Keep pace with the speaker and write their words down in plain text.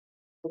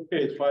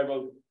Okay, it's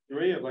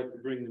 5:03. I'd like to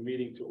bring the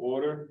meeting to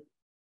order.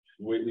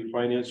 Whately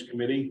Finance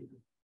Committee,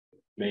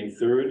 May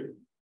 3rd,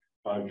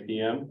 5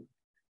 p.m.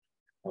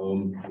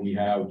 We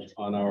have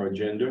on our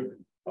agenda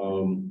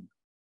to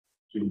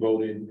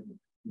vote in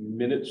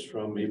minutes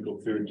from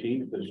April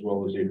 13th as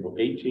well as April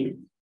 18th.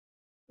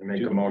 I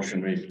make a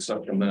motion, we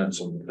accept the minutes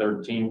on the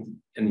 13th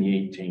and the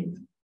 18th.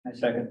 I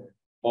second.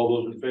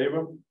 All those in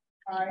favor?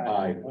 Aye.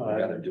 Aye. I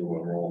gotta do a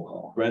roll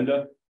call.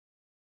 Brenda?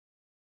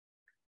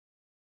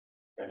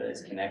 Brenda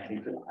is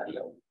connecting to the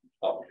audio.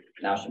 Oh,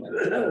 now she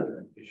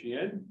knows. Is she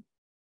in?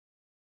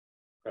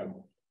 Okay.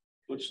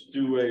 Let's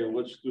do a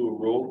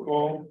roll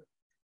call.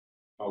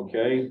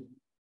 Okay.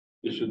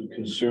 This is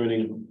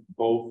concerning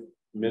both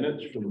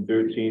minutes from the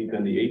 13th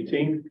and the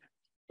 18th.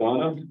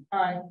 Donna?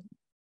 Aye.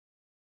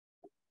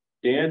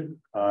 Dan?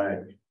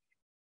 Aye.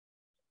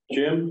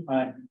 Jim?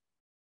 Aye.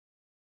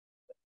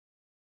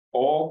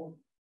 Paul?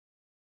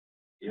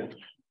 Yes.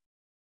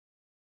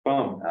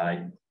 Tom?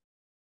 Aye.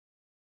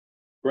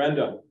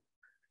 Brenda?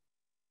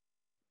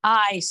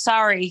 Aye,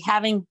 sorry,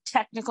 having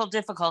technical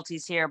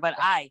difficulties here, but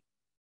aye.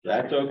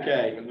 That's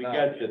okay. We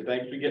got you.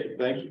 Thanks for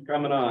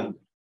coming on.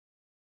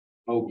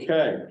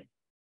 Okay.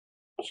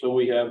 So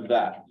we have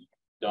that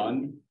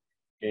done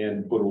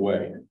and put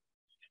away.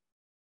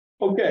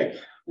 Okay,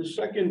 the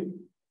second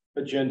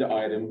agenda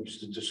item is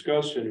to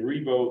discuss and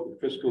revote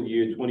fiscal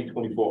year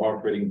 2024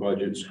 operating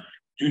budgets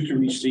due to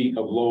receipt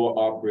of lower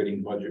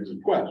operating budget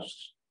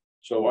requests.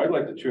 So I'd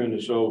like to turn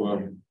this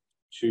over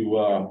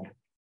to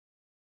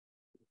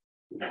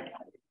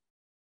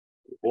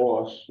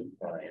boss.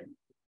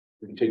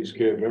 He takes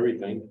care of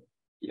everything.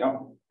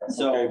 Yep.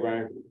 So, Okay,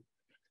 Brian.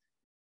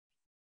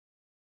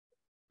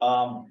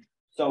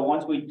 so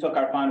once we took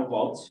our final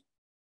votes,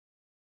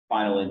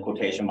 final in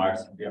quotation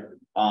marks. Yeah.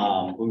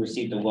 We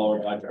received a lower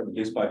budget, a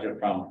reduced budget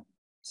from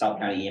South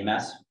County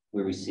EMS.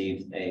 We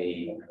received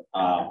in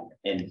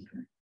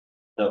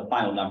the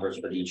final numbers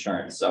for the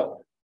insurance.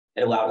 So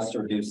it allowed us to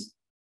reduce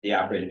the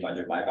operating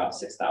budget by about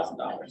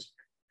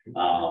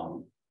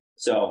 $6,000.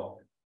 So,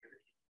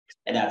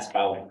 and that's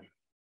about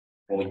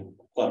when we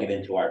plug it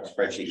into our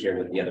spreadsheet here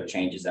with the other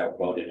changes that were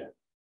voted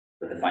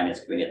with the finance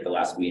committee at the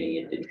last meeting.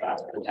 It did drop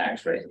the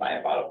tax rate by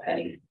about a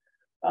penny,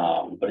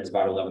 but it's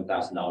about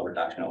 $11,000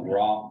 reduction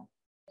overall.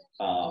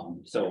 Let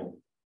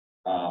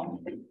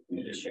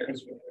me just share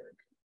this with you.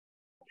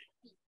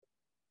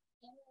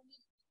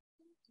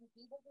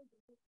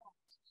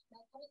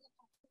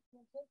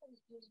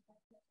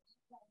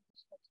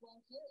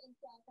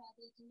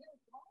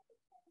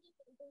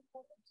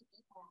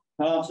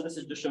 So this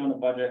is just showing the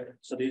budget.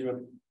 So these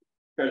were,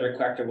 treasury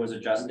collector was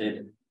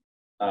adjusted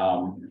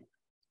by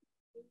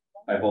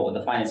vote with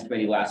the finance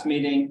committee last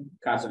meeting.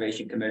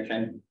 Conservation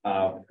commission,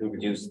 we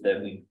reduced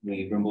we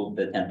removed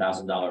the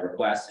 $10,000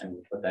 request and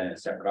we put that in a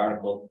separate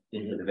article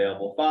into the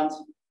available funds.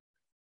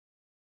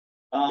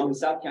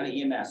 South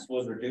County EMS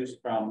was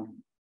reduced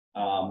from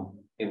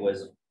it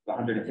was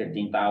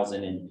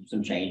 115,000 and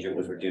some change. It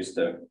was reduced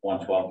to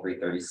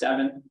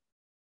 112,337.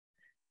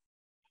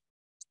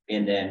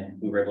 And then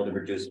we were able to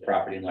reduce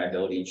property and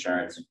liability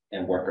insurance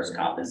and workers'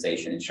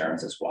 compensation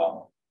insurance as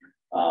well.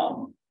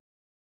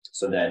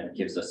 So that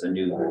gives us a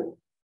new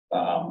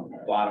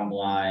bottom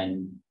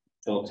line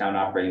total town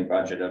operating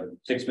budget of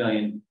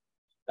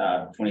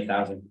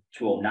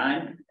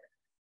 $6,020,209.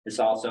 This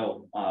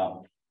also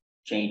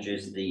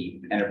changes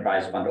the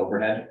enterprise fund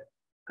overhead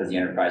because the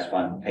enterprise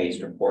fund pays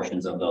for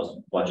portions of those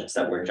budgets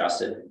that were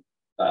adjusted.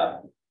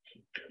 The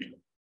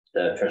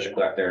treasurer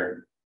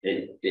collector,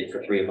 it did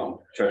for 3 of them: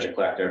 treasurer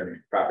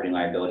collector, property and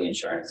liability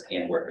insurance,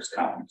 and workers'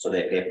 comp. So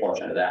they pay a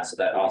portion of that. So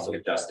that also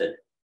adjusted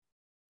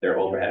their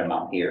overhead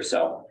amount here.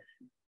 So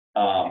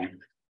I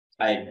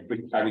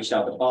reached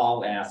out to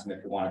Paul and asked him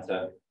if he wanted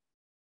to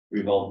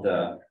revote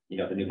the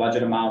new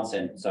budget amounts,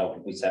 and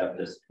so we set up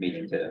this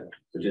meeting to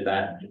do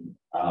that.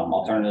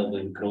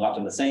 Alternatively, we could have left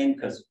them the same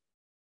because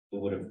we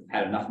would have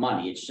had enough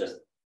money. It's just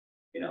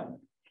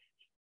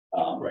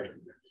Right.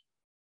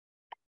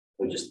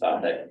 We just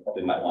thought that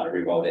we might want to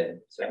revote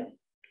it, so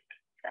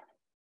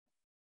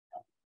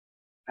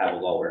have a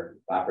lower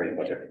operating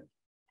budget,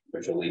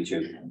 which will lead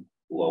to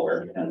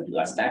lower and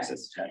less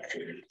taxes.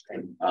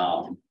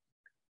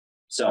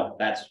 So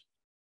that's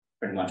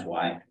pretty much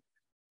why.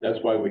 That's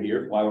why we're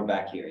here. Why we're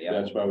back here, yeah.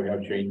 That's why we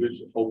have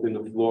changes. Open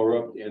the floor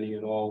up to any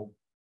and all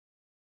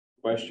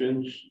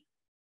questions,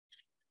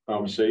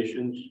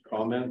 conversations,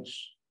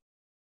 comments.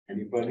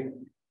 Anybody?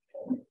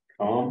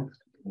 Tom?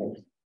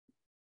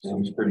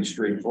 Seems pretty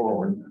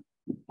straightforward.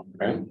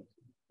 Okay.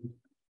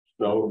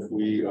 So if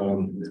we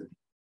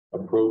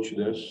approach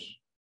this,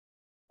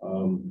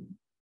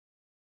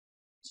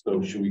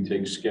 so should we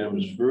take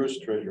schems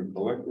first, treasurer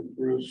collector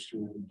first?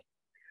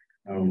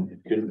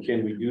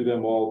 Can we do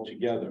them all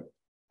together?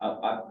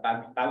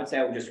 I would say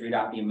I would just read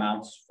out the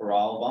amounts for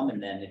all of them,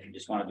 and then if you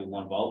just want to do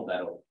one vote,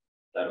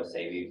 that'll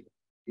save you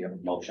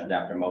motion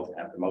after motion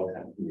after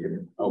motion.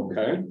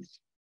 Okay.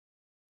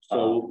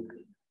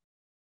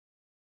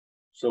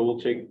 So we'll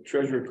take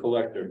treasurer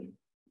collector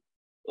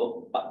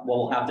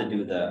we'll have to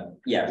do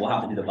we'll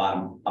have to do the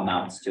bottom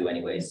amounts too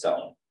anyway,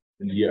 so.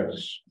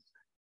 Yes.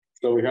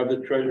 So we have the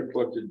treasure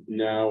collected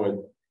now at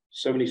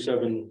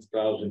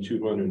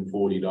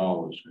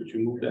 $77,240. Could you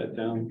move that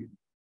down?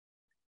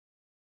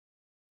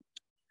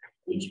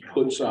 Which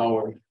puts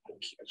our,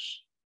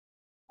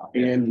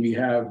 and we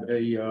have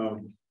a,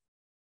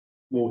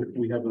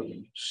 we have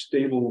a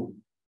stable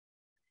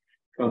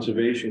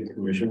conservation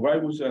commission. Why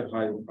was that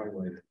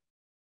highlighted?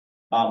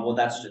 Well,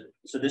 that's just,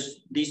 so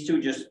these two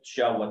just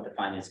show what the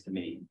finance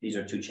committee, these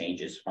are two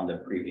changes from the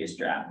previous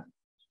draft.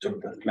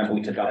 Remember,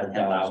 we took out the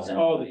 10,000.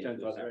 Oh, the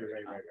 10,000, right.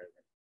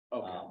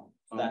 Okay,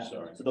 So that's,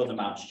 sorry. so those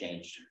amounts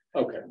changed.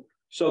 Okay,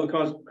 so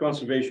the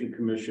Conservation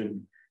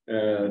Commission,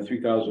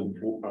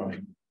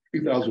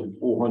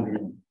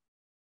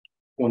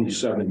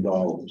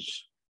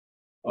 $3,427,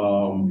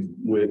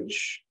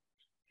 which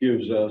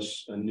gives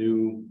us a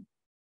new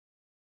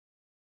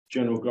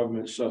general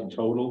government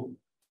subtotal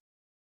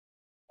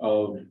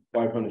of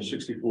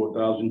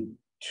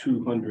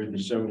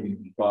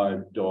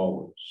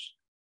 $564,275.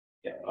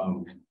 Yeah.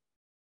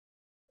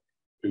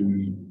 Do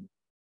we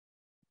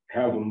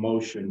have a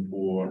motion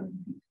for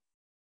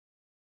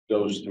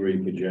those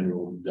three for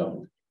general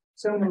government?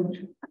 So moved.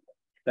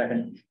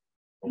 Second.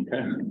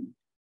 Okay,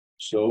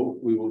 so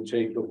we will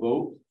take a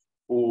vote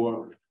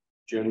for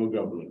general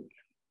government.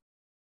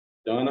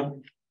 Donna?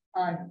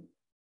 Aye.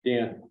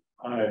 Dan?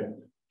 Aye.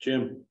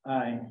 Jim?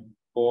 Aye.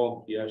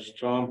 Paul? Yes.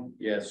 Tom?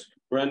 Yes.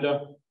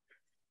 Brenda?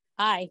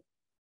 Aye.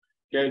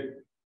 Okay.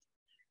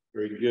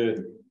 Very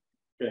good.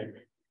 Okay.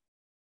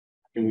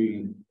 Can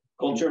we,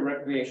 Culture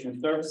Recreation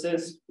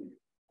Services,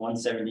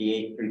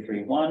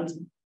 178,331.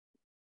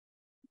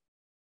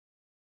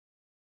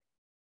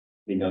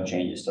 Be no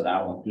changes to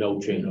that one. no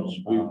changes,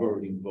 we've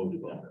already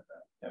voted on it.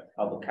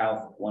 Public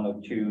Health,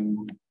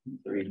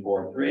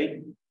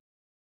 102,343.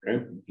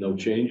 Okay, no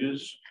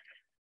changes.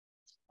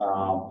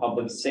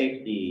 Public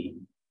Safety,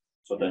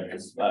 so that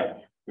is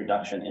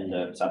reduction in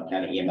the Suffolk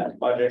County EMS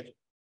budget.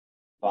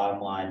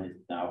 Bottom line is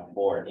now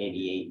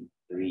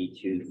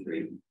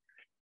 488,323.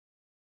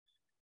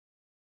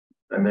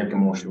 I make a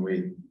motion,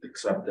 we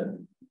accept it.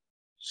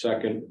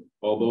 Second,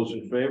 all those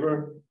in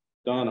favor?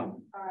 Donna?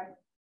 Aye.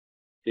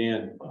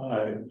 Dan?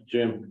 Aye.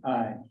 Jim?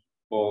 Aye.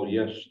 Paul,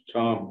 yes.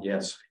 Tom?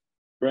 Yes.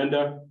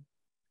 Brenda?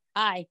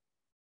 Aye.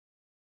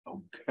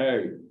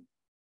 Okay,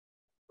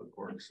 Of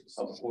course.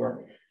 Public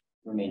Work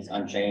remains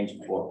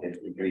unchanged,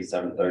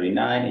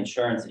 453,739.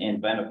 Insurance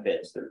and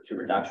benefits, there are two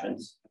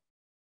reductions.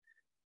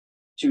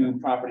 To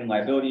property and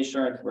liability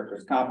insurance,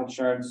 workers' comp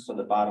insurance, so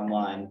the bottom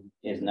line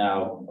is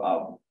now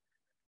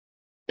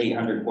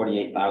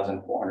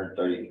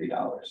 $848,433.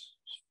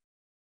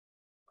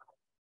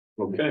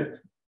 okay.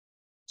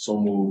 So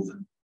move.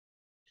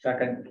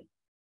 Second.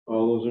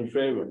 All those in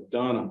favor?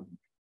 Donna?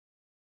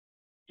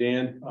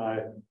 Dan?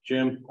 Aye.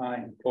 Jim?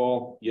 Aye.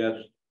 Paul? Yes.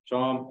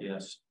 Tom?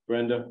 Yes.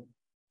 Brenda?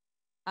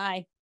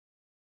 Aye.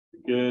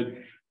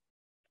 Good.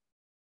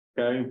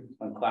 Okay,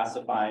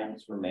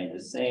 Unclassifieds remain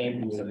the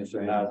same,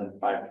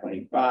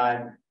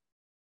 72,525.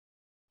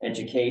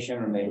 Education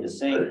remained the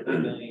same,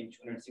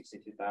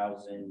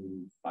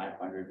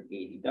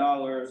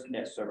 $1,262,580.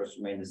 Net service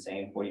remained the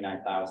same,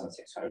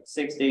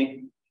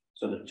 49,660.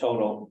 So the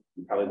total,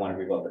 you probably want to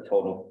revoke the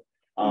total.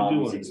 We do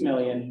want to $6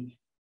 million,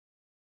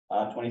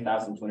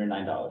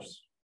 $20,209.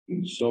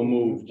 so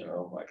moved.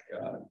 Oh, my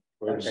God.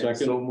 For a Okay, second,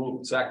 so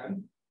moved.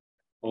 Second.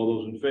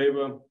 all those in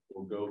favor?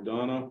 We'll go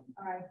Donna,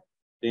 Aye.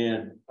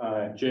 Dan,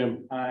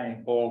 Jim, Aye.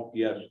 Paul,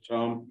 yes,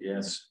 Tom,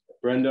 Yes.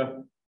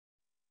 Brenda,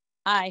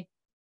 Aye.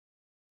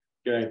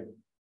 okay.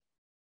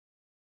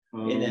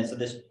 And then, so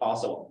this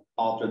also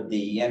altered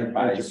the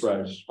enterprise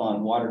Enterprise,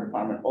 fund water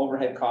department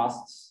overhead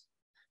costs.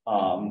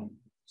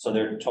 So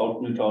their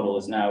total, new total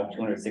is now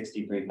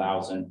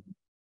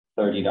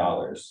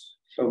 $263,030.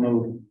 So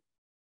move.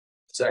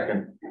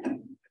 Second.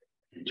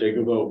 take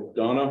a vote,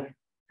 Donna,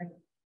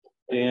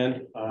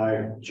 Dan,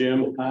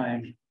 Jim,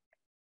 Aye.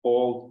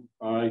 Paul,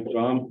 aye,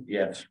 Tom,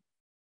 Yes.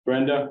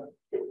 Brenda,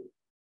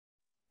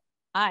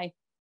 Aye.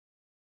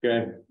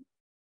 okay.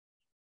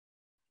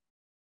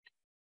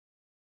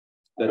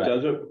 That Right.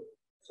 does it?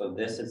 So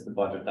this is the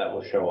budget that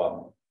will show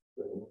up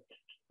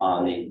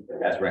on the,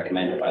 as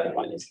recommended by the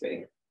finance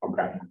committee.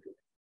 Okay.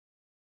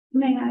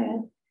 May I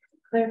add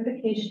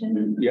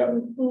clarification? Yep.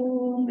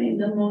 Who made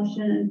the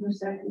motion and who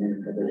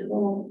seconded for the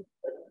vote?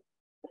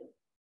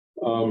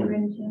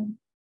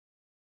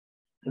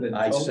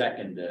 I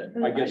second it.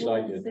 I guess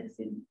I did.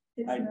 You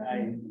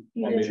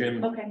Maybe did?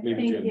 Jim. Okay,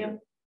 Maybe thank Jim.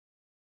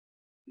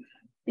 you.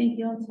 Thank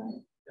you, I'm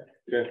sorry.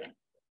 Okay.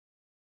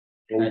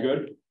 Are we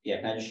good? Yeah,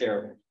 can I just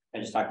share,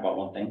 can I just talk about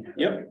one thing?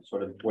 Yep.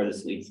 Sort of where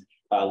this leads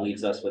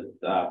us with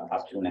top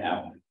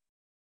 2.5.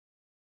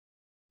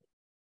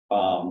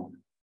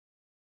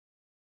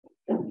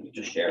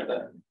 Just share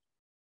that.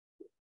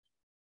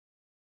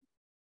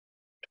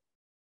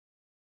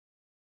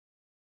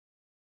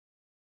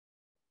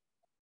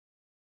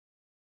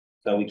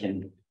 So we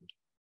can,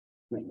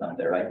 not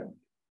there, right?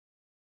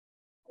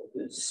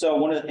 So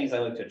one of the things I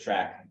like to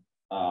track,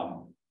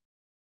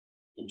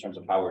 in terms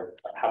of how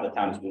the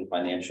town is doing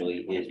financially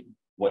is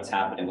what's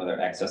happening with our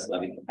excess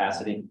levy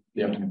capacity.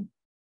 Yep.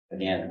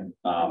 Again,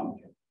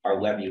 our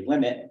levy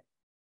limit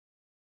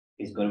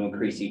is going to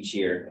increase each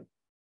year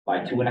by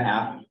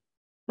 2.5%,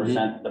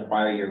 the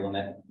prior year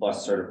limit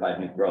plus certified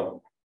new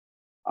growth.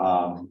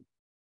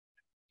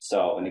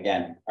 So, and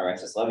again, our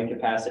excess levy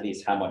capacity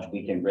is how much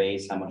we can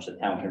raise, how much the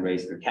town can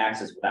raise through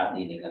taxes without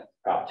needing a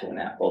Prop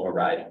 2.5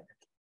 override.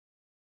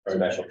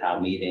 Special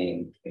town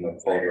meeting,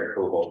 folder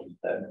approval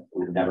that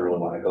we would never really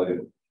want to go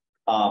to.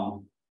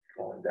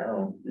 Going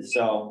down.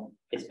 So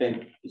it's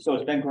been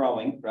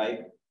growing, right?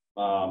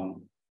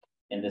 And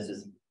this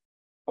is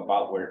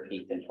about where it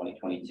peaked in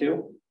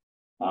 2022.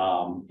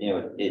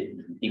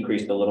 It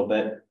decreased a little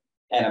bit,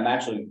 and I'm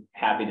actually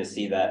happy to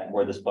see that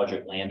where this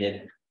budget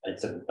landed.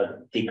 It's a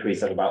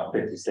decrease of about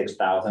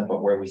 56,000,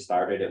 but where we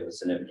started, it was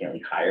significantly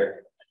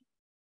higher.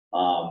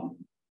 And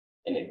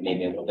it made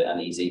me a little bit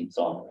uneasy.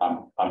 So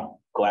I'm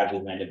glad we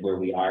landed where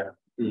we are.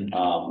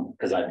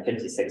 Because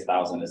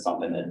 56,000 is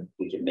something that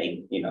we can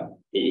make,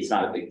 it's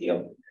not a big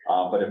deal.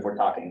 But if we're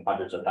talking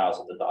hundreds of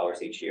thousands of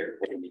dollars each year,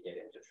 we're going to get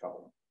into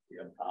trouble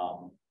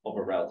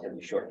over a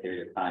relatively short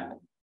period of time.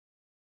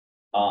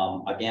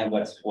 Again,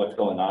 what's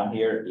going on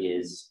here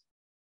is,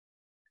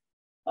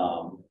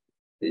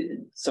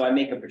 so I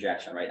make a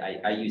projection, right?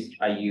 I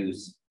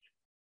use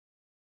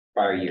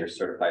prior year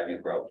certified new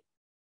growth.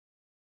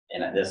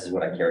 And this is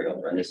what I carry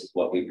over, and this is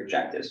what we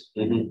project is,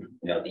 the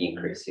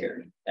increase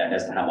here, and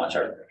as to how much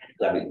our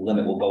levy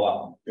limit will go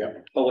up. Yeah.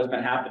 But what's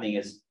been happening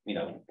is,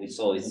 we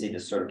slowly see the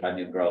certified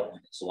new growth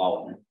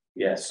slowing.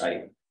 Yes.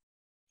 Right.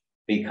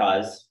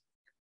 Because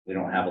we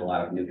don't have a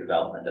lot of new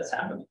development that's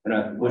happening. We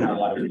don't have a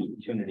lot of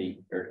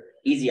opportunity or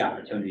easy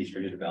opportunities for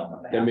new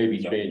development. That may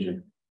be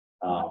changing.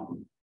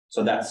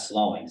 So that's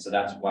slowing. So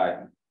that's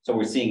why. So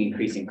we're seeing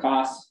increasing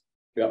costs.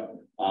 Yep.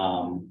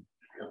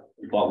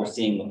 But we're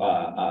seeing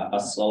a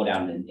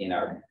slowdown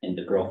in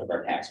the growth of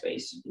our tax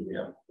base.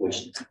 Yeah.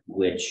 Which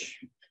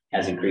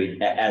has increased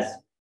as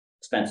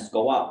expenses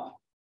go up,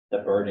 the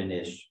burden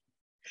is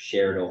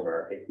shared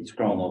over. It's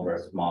grown over a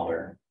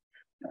smaller.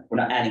 We're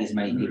not adding as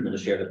many people to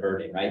share the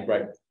burden, right?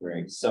 Right.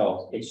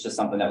 So it's just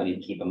something that we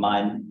need to keep in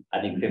mind.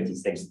 I think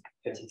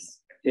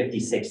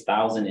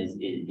 56,000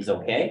 is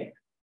okay.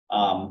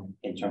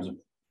 In terms of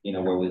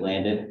where we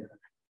landed.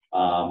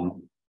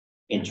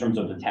 In terms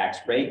of the tax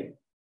rate.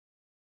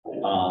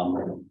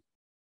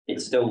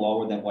 It's still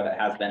lower than what it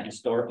has been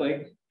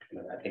historically.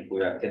 I think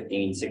we're at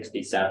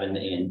 1567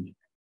 in,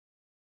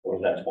 what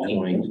was that,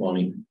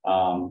 2020?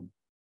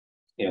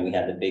 We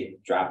had the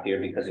big drop here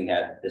because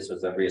this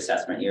was a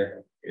reassessment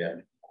year.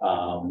 Yeah.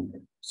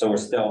 So we're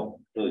still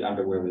really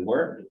under where we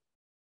were.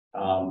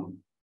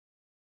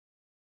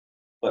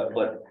 But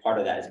part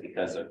of that is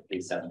because of the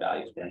assessed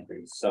values being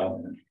increased.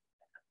 So,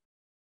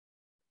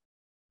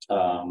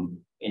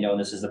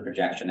 this is a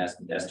projection as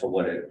to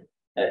what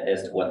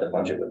the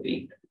budget would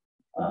be.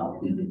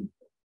 In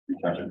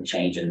terms of the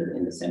change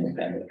in the single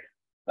family,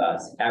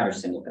 average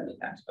single family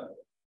tax bill.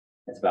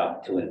 It's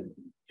about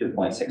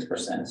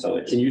 2.6%. So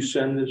it's. Can you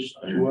send this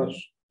to us?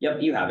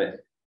 Yep, you have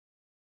it.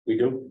 We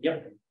do?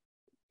 Yep.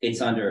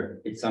 It's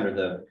under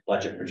the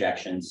budget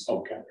projections.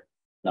 Okay.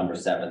 Number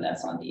 7,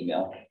 that's on the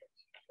email.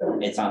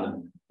 It's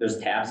there's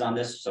tabs on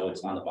this, so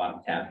it's on the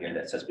bottom tab here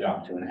that says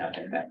Prop 2.5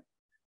 impact.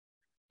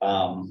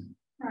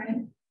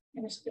 Right.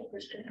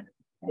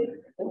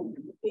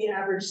 The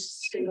average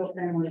single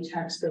family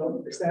tax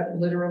bill, is that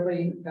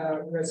literally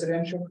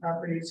residential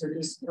properties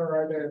or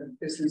are there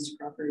business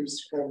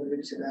properties folded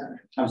into that?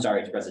 I'm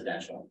sorry, it's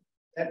residential.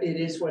 It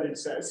is what it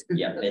says.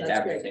 Yeah, it's That's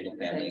average great. single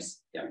family.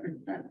 Thanks. Yeah,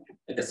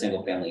 like a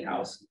single family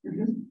house.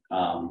 Mhm.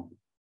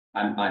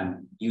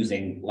 I'm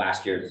using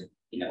last year's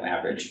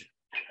average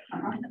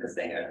because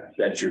they had.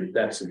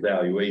 That's the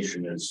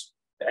valuation is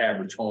the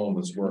average home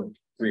is worth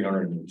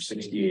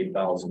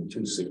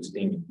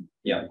 368,216.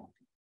 Yeah.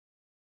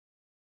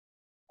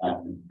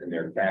 And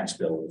their tax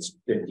bill is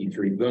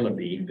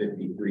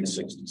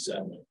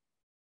 5367.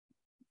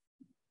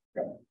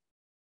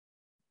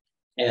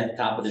 And at the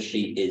top of the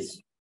sheet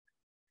is,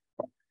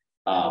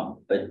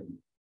 but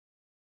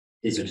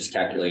these are just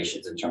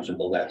calculations in terms of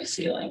the levy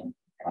ceiling.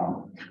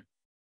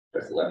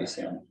 What's the levy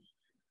ceiling?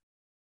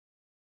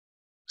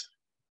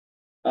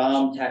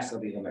 Tax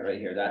levy limit right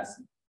here. That's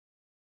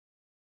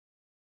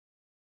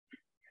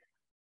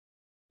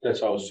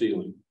our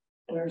ceiling.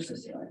 Where's the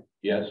ceiling?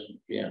 Yes.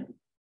 Yeah.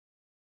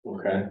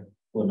 Okay.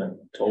 Limit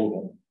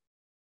total.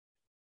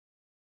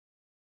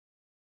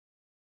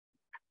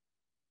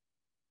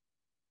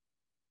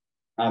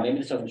 Maybe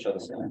this doesn't show the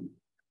ceiling.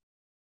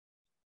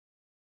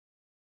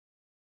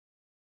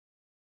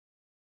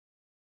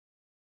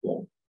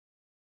 So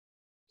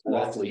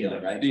that's the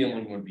ceiling, right?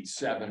 Ceiling would be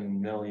 7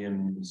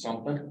 million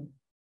something.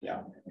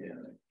 Yeah.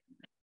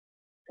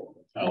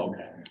 Oh,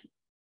 okay.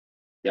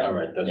 Yeah. All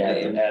right. That's Yeah,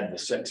 And add the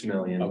 6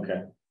 million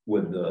okay.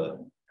 with the.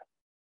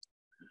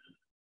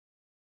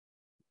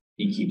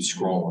 He keeps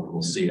scrolling,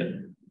 we'll see it.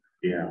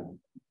 Yeah.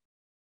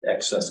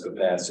 Excess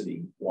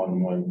capacity,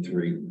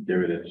 113.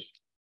 There it is.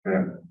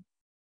 Yeah.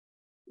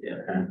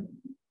 Yeah.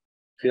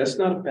 That's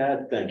not a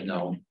bad thing.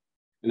 No,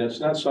 And that's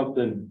not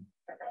something,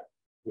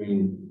 I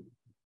mean,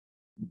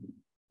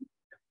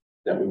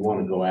 that we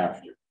want to go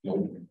after.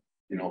 no,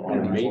 you know,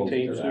 Want to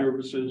maintain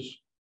services,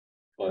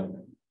 but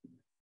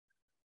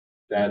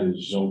that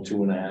is, no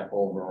 2.5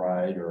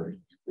 override or.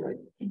 right,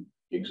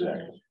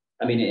 exactly.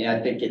 I mean,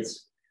 I think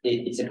it's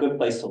a good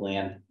place to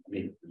land. I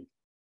mean,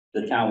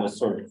 the town was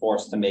sort of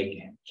forced to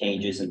make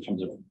changes in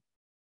terms of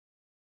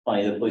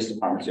plenty of the police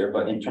departments here,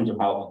 but in terms of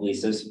how it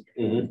polices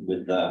Mhm.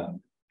 with the,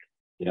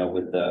 you know,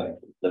 with the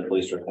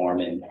police reform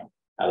and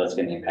how that's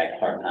going to impact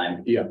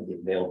part-time. Yeah. The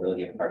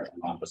availability of part-time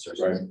officers.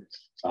 Right.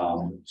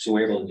 So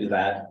we're able to do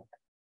that.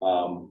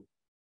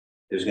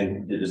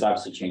 There's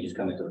obviously changes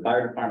coming to the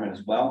fire department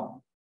as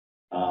well.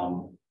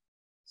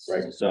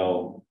 Right.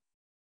 So,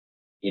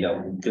 you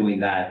know, doing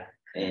that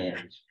and,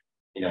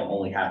 you know,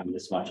 only having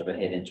this much of a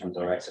hit in terms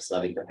of our excess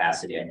levy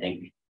capacity, I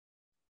think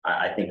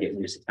it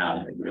leaves the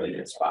town in a really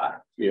good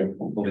spot. Yeah.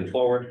 Moving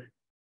forward.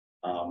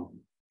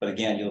 But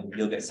again,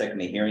 you'll get sick of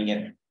me hearing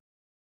it.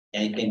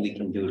 Anything we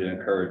can do to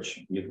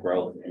encourage new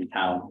growth in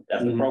town,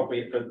 that's Mhm.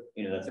 appropriate for,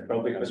 you know, that's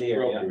appropriate for That's the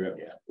area. appropriate.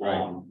 Yeah,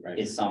 right, right.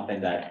 Is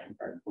something that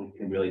we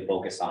can really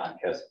focus on,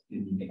 because,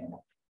 you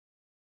know.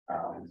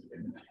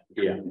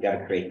 Yeah. We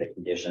gotta create the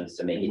conditions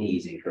to make it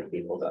easy for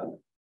people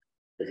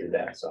to do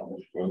that, so.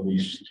 Or at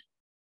least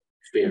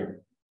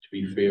fair, to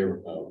be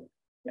fair,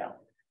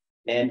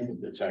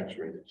 And the tax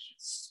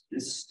rates.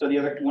 so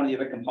one of the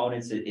other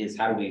components is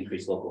how do we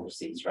increase local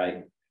receipts,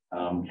 right?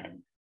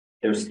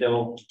 There's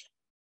still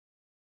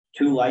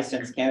 2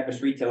 licensed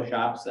cannabis retail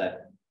shops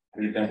that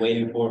we've been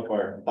waiting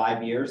for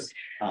 5 years.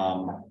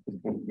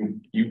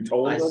 You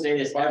told I us say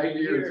this 5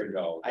 every years year.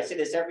 ago. I say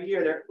this every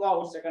year, they're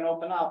close, they're gonna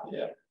open up.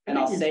 Yeah. And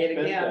I'll I think say it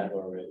we've spent again. that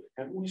already.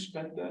 Haven't we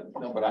spent that?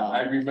 No, but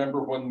I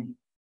remember when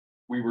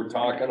we were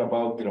talking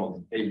about, you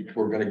know, they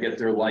were gonna get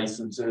their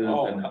licenses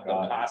Oh, and the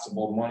God.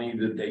 possible money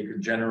that they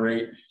could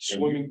generate.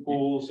 Swimming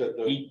pools at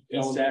the. He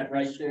sat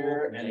right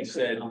there and he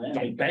said,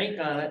 don't bank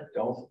on it,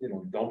 don't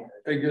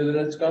figure that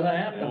it's gonna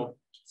happen.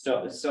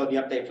 So the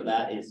update for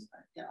that is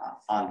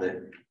on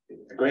the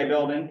gray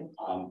building,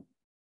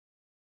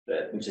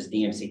 which is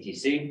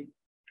DMCTC.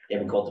 They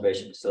have a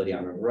cultivation facility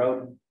on River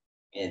Road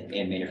and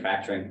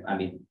manufacturing. I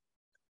mean,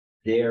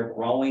 they're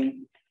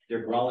growing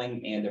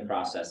and they're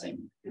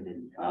processing.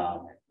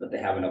 But they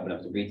haven't opened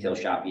up the retail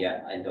shop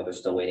yet. I know they're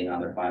still waiting on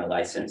their final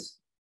license.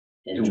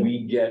 And Do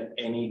we get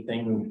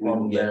anything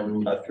from get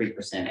them, a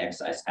 3%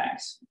 excise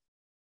tax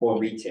for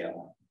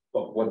retail.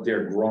 but what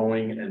they're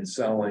growing and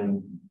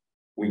selling,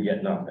 we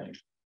get nothing?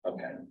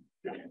 Okay,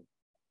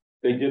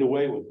 They did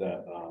away with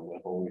that, the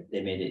whole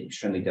They made it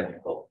extremely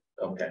difficult.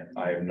 okay,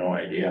 I have no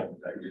idea.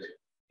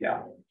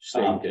 Yeah.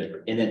 state did.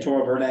 And then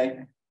Toro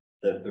Verde,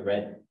 the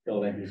red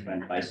building who's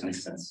been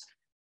licensed since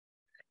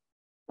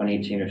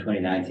 2018 or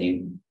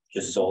 2019,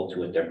 just sold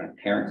to a different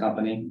parent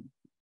company.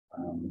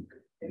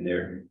 And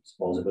they're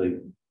supposedly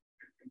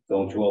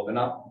going to open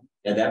up.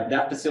 And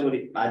that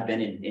facility, I've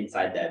been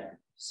inside that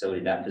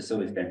facility. That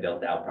facility's been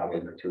built out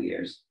probably for 2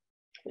 years.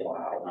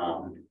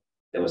 Wow.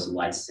 There was some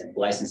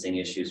licensing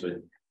issues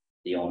with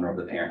the owner of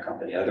the parent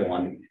company, the other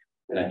one.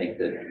 And I think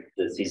that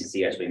the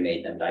CCC actually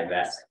made them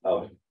divest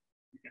of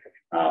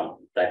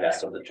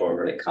the Toro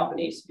Verde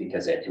companies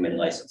because they had too many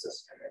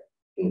licenses.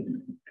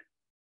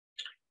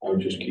 I would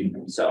just keep.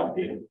 So,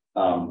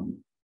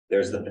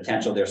 there's the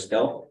potential there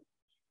still.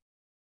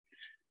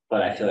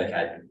 But I feel like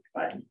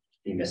I'd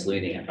be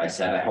misleading if I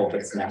said, I hope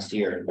it's next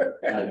year.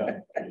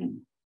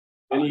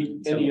 Any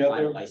So the final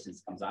other,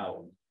 license comes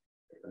out.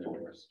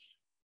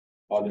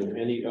 are there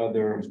any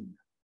other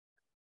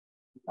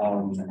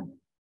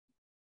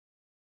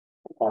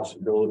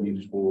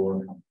possibilities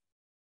for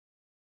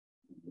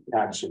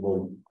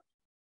taxable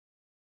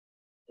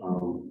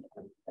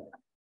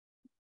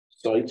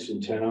sites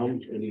in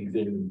town,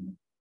 anything?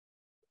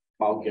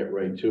 I'll get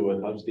right to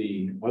it. How's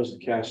the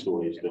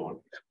Castaways doing?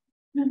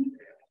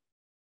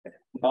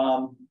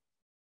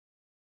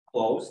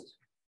 Closed.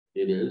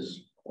 It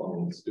is.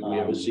 Do we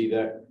ever see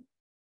that?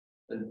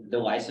 The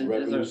licenses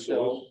Revenue are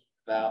still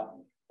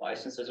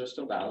source?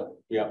 valid.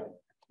 Yeah,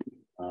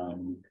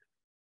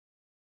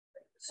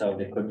 So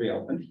they could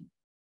reopen.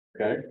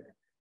 okay.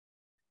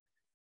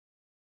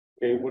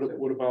 Okay,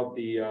 what about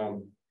the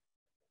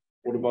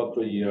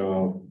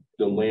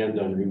land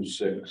on Route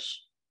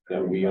 6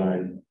 that we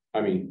own?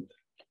 I mean,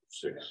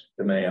 6,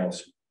 The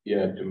males.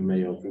 yeah, to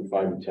Mayo through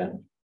 5 and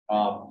 10.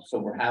 So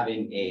we're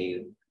having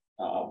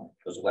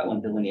there's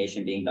wetland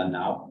delineation being done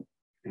now.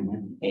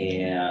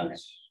 And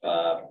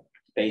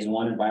phase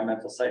 1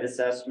 environmental site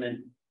assessment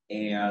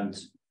and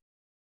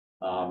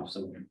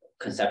some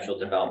conceptual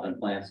development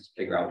plans to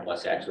figure out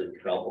what's actually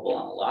developable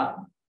on the lot.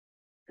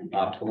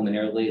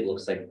 Preliminarily, it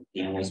looks like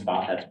the only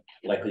spot that's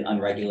likely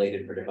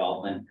unregulated for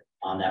development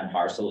on that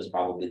parcel is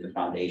probably the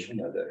foundation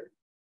where the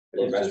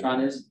little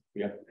restaurant is.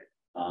 Yeah.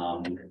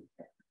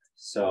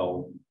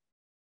 So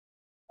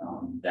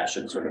that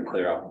should sort of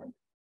clear up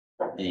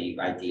any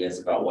ideas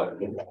about what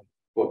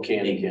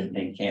Can they can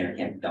or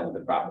can't be done with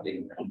the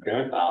property.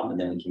 Okay, And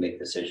then we can make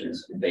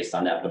decisions based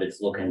on that, but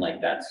it's looking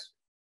like that's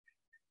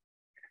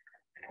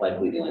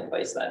likely the only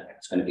place that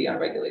it's gonna be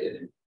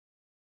unregulated.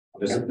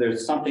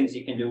 There's some things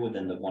you can do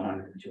within the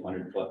 100 to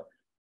 200 foot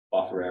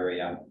buffer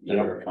area, you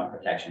know, or front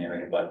protection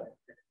area, but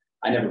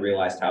I never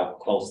realized how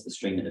close the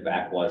stream in the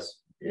back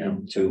was Yeah.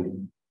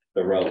 to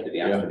the road, to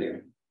be honest with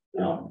you.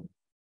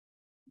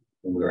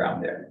 When we were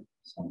out there,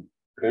 so.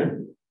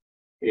 Okay.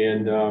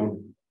 And,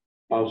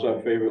 how's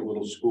our favorite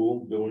little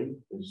school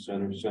doing in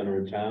the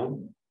center of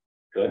town?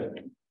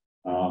 Good.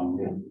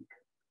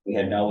 We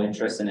had no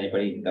interest in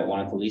anybody that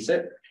wanted to lease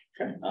it.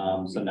 Okay.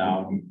 So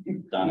now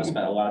Donna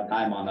spent a lot of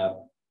time on a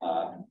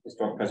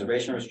historic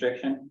preservation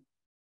restriction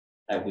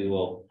that we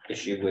will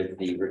issue with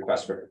the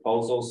request for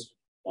proposals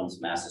once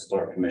Mass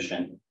Historic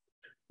Commission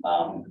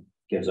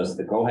gives us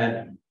the go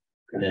ahead,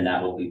 and then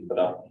that will be put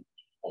up.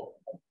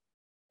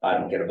 I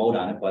don't get a vote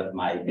on it, but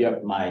my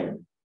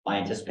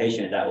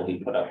anticipation is that will be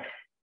put up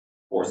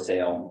for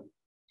sale,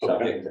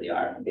 subject to the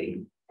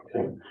RFP.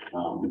 Okay.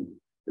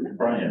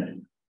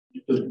 Brian,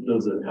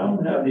 does the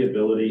town have the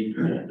ability,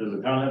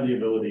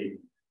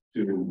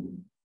 to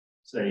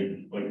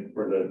say, like,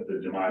 for the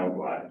denial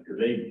lot, could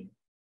they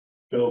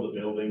build a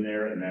building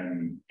there and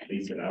then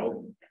lease it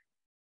out?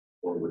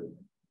 Or would,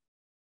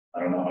 I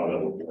don't know how that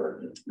would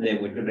work.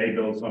 Could they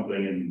build something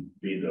and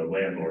be the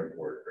landlord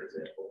for it, for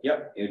example?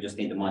 Yep, you just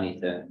need the money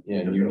to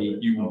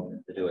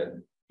do it.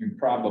 You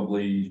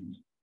probably,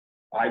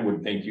 I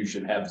would think you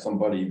should have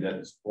somebody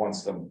that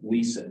wants to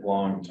lease it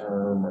long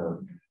term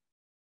or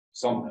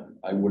something.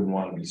 I wouldn't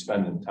want to be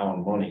spending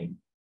town money,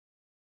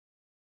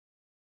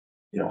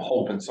 you know,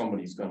 hoping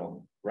somebody's gonna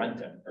rent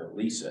it or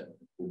lease it.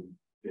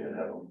 Yeah,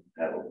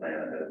 have a plan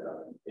ahead of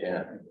time.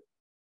 Yeah.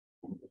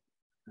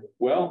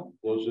 Well,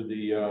 those are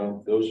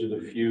the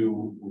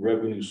few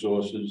revenue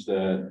sources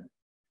that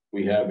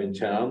we have in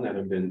town that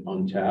have been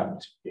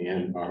untapped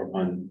and are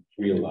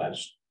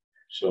unrealized.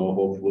 So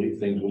hopefully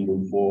things will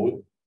move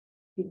forward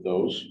with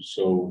those.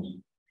 So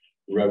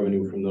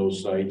revenue from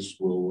those sites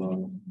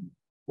will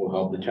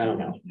help the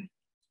town out.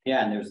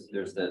 Yeah, and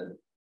there's the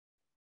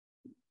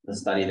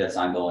study that's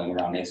ongoing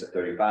around exit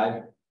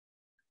 35.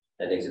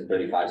 That exit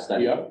 35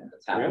 study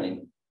that's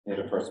happening. We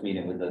had a first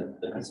meeting with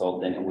the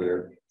consultant, and we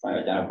were trying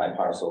to identify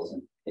parcels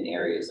in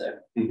areas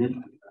that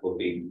will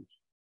be,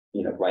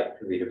 you know, ripe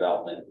for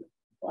redevelopment.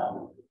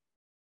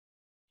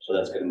 So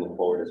that's going to move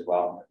forward as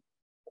well.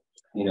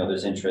 You know,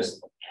 there's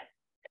interest.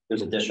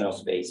 There's additional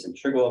space in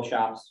Sugarloaf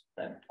shops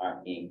that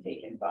aren't being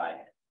taken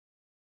by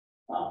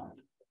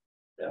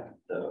the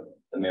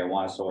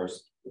marijuana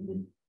source.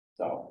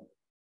 So,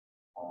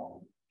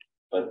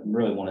 but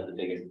really one of the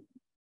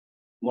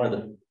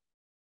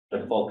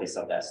focus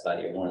of that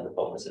study, or one of the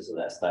focuses of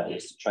that study,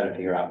 is to try to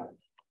figure out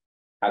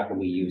how can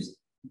we use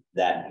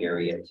that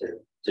area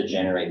to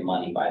generate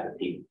money by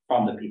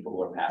from the people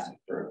who are passing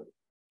through.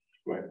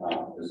 Right.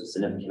 There's a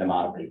significant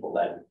amount of people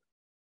that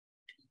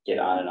get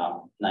on and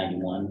off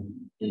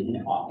 91,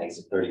 off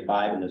exit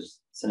 35, and there's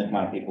a significant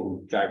amount of people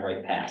who drive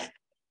right past.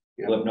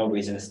 Who have no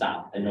reason to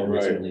stop and no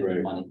reason to leave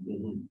their money.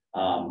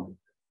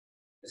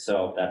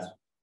 So that's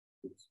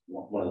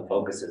one of the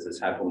focuses, is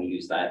how can we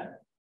use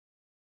that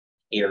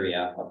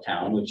area of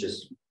town, which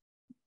is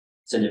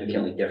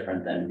significantly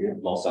different than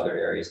most other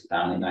areas of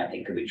town, and I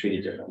think could be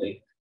treated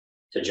differently,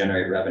 to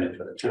generate revenue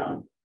for the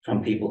town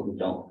from people who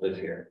don't live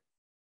here.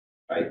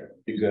 Right?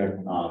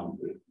 Exactly.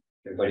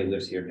 Everybody who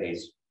lives here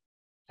pays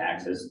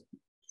taxes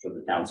for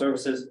the town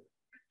services,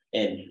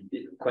 and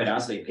quite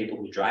honestly, people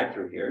who drive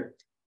through here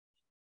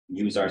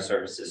use our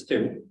services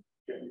too,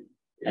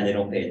 and they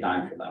don't pay a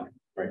dime for them.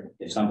 Right.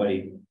 If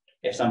somebody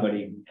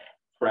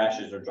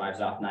crashes or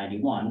drives off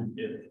 91,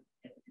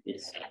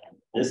 it's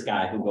this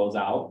guy who goes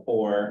out,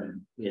 or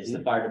it's the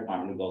fire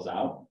department who goes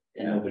out,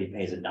 and nobody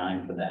pays a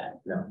dime for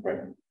that. Yeah,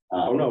 right.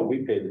 Oh, no,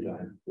 we pay the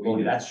dime.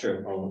 Well, that's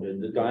true. Oh,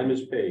 the dime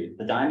is paid.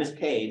 The dime is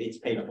paid, it's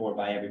paid for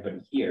by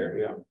everybody here.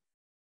 Yeah.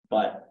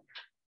 But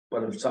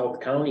if South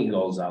County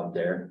goes out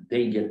there,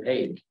 they get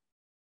paid.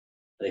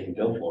 they can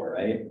bill for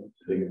it, right?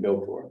 They can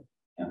bill for it.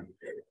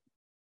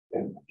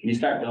 Can you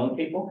start billing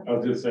people? I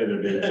was just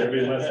saying there'd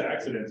be less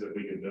accidents if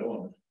we could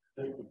bill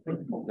them.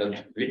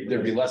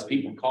 There'd be less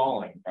people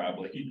calling,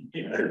 probably.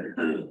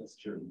 That's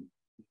true.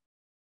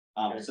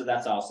 So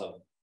that's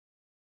also,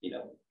 you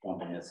know, one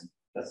thing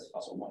that's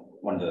also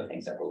one of the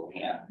things that we're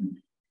looking at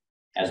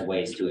as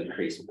ways to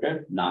increase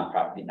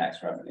non-property tax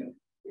revenue.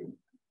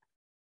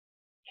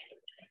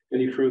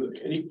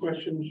 Any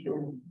questions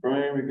from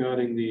Brian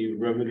regarding the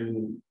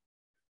revenue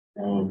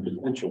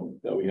potential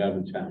that we have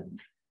in town?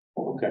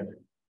 Okay.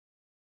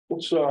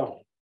 Let's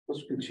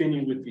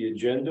continue with the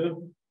agenda.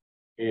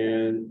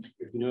 And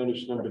if you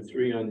notice number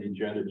 3 on the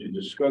agenda, to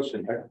discuss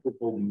an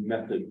equitable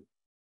method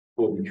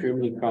for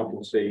determining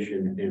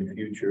compensation in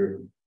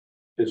future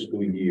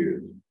fiscal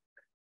years.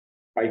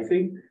 I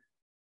think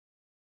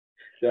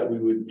that we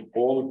would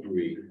all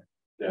agree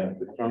that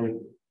the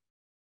current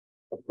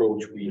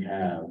approach we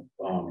have,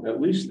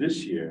 at least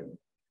this year,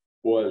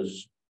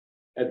 was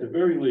at the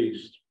very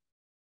least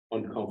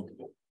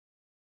uncomfortable.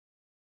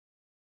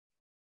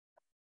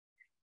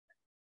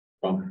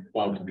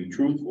 Found to be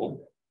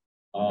truthful.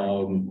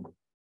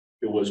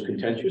 It was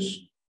contentious.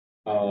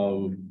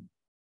 And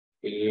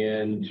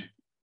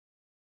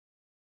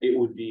it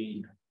would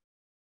be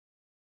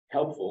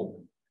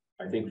helpful,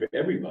 I think, for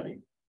everybody,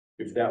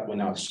 if that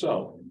went out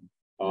so.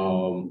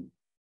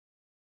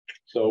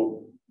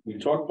 So we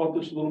talked about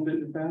this a little bit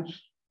in the past.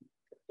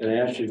 And I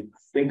asked you to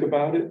think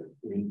about it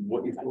and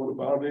what you thought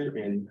about it,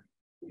 and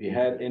if you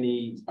had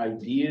any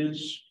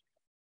ideas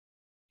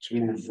to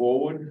move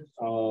forward,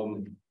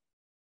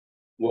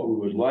 what we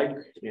would like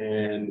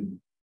and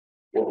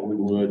what we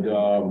would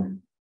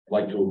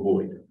like to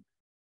avoid.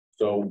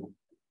 So,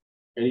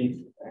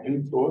 any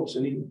thoughts?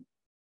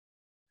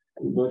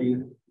 Anybody?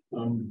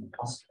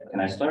 Can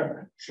I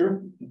start?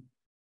 Sure.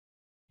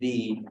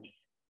 The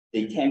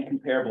 10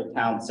 comparable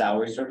town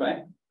salary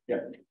survey.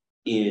 Yep.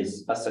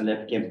 Is a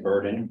significant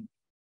burden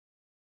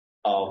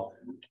of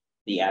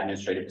the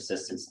administrative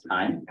assistant's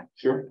time.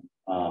 Sure.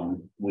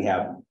 We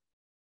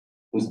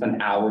spend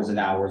hours and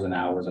hours and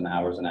hours and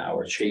hours and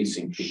hours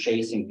chasing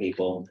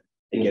people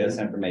to get us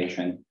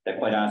information that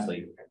quite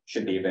honestly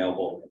should be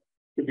available.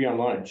 Could be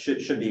online.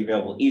 Should be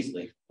available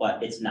easily,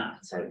 but it's not.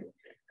 Right.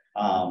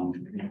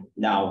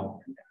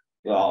 Now,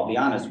 well, I'll be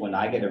honest, when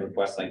I get a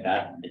request like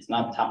that, it's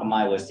not top of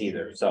my list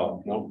either,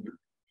 so. No.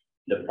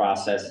 The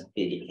process,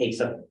 it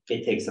takes up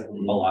a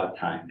lot of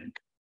time.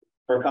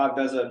 FERCog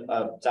does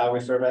a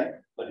salary survey,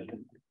 but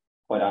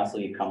quite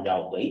honestly, it comes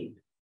out late.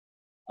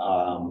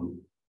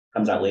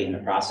 Comes out late in the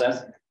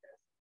process.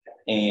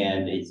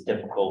 And it's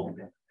difficult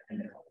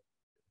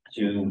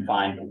to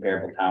find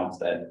comparable towns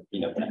that,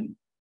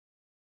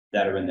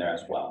 that are in there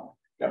as well.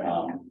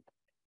 Well,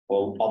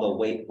 although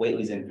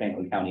Whately's in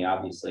Franklin County,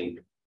 obviously,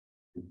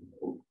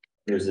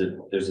 there's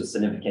a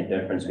significant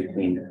difference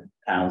between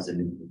towns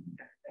in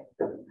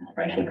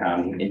Franklin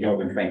County, in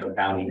northern Franklin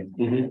County,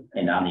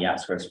 and on the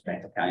outskirts of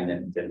Franklin County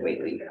than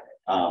Whately.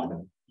 A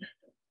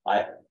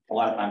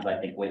lot of times I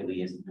think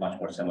Whately is much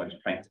more similar to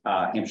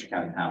Hampshire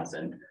County towns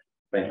than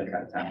Franklin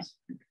County towns.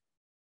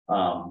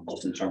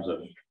 Just in terms of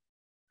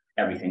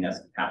everything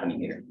that's happening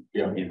here,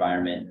 the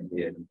environment,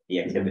 the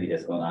activity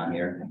that's going on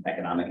here,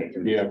 economic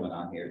activity that's going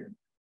on here.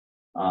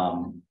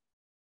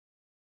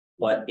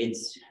 But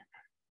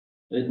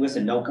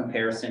listen, no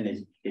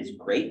comparison is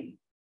great.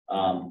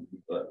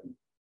 But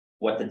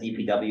what the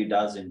DPW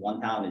does in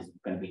one town is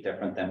going to be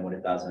different than what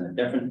it does in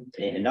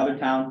another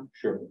town.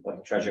 Sure. What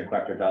the treasurer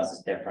collector does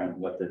is different.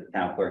 What the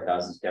town clerk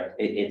does is different.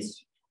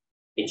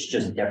 It's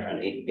just different.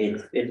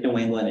 It's New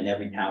England, and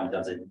every town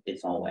does it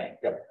its own way,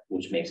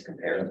 which makes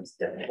comparisons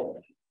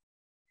difficult.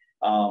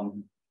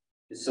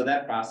 So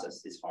that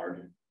process is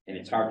hard, and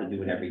it's hard to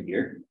do it every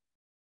year.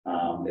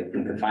 If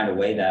we could find a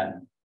way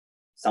that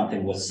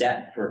something was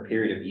set for a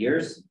period of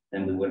years,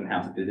 then we wouldn't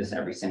have to do this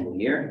every single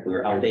year. If we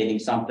were updating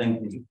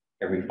something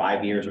every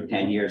 5 years or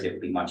 10 years, it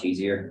would be much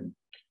easier.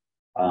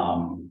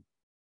 And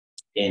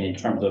in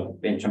terms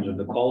of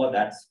the COLA,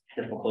 that's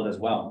difficult as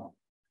well.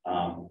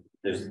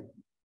 There's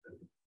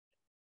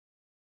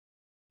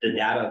the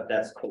data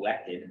that's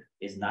collected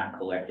is not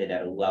collected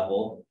at a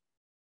level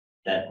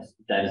that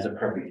is a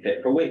perfect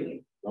fit for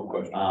Whately. No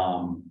question.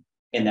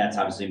 And that's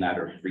obviously a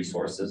matter of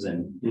resources,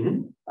 and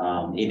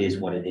it is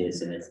what it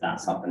is, and it's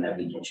not something that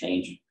we can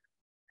change.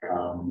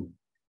 And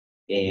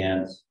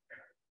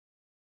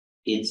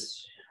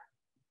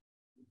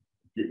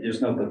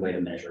there's no good way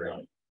to measure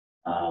it.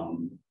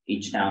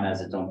 Each town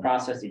has its own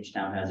process. Each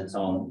town has its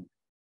own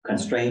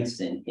constraints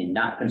and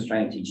not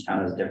constraints. Each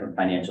town has a different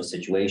financial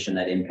situation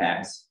that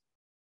impacts,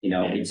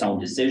 its own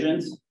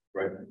decisions.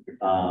 Right.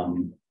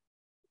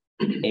 And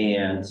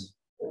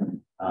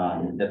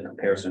the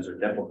comparisons are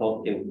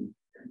difficult. And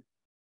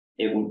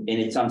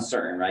it's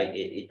uncertain, right?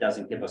 It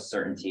doesn't give us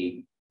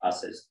certainty,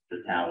 us as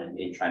the town,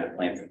 in trying to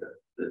plan for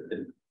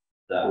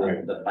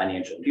the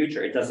financial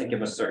future. It doesn't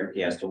give us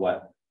certainty as to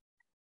what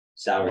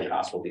salary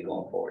costs will be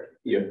going forward.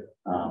 Yeah.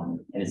 And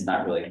it's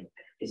not really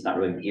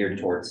geared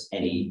towards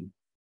any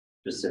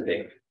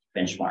specific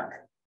benchmark.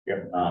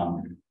 Yeah.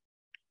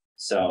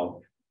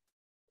 So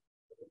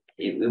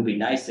it would be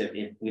nice if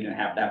we didn't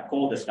have to have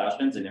full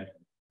discussions, and if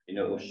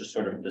it was just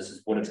sort of, this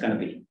is what it's going to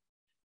be.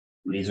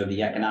 These are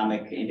the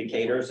economic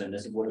indicators, and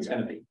this is what it's going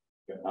to be.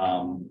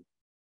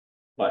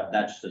 But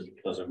that's just,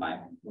 those are my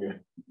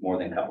more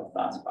than a couple of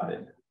thoughts about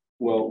it.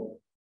 Well,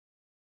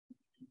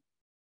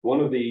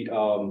 one of the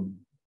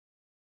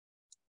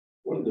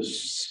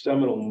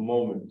seminal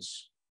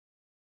moments,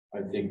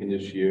 I think, in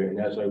this year,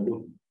 and as I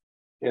look,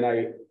 and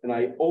I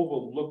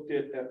overlooked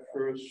it at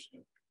first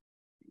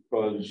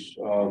because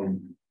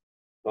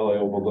I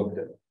overlooked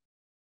it,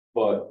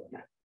 but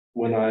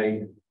when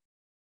I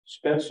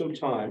spent some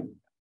time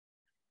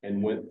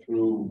and went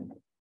through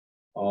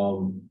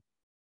the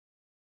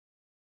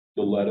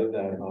letter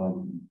that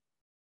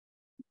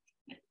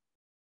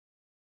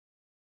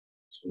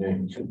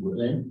Lynn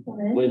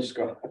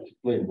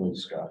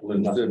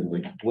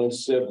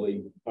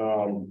Sibley,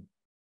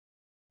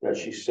 that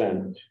she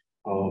sent,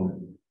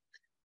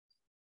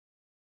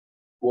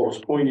 what was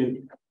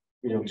poignant,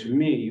 to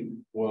me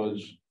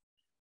was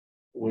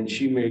when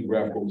she made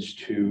reference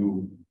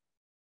to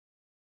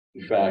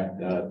the fact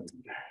that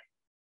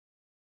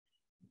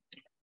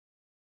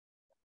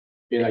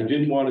And I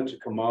didn't want it to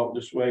come out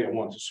this way. I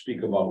want to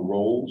speak about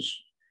roles.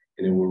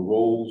 And there were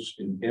roles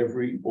in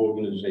every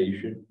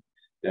organization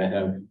that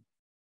have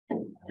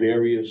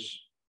various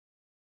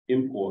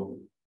import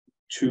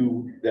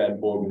to that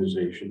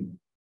organization.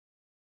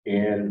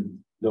 And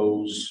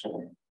those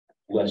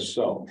less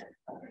so.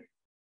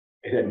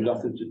 It had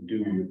nothing to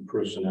do with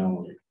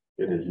personality.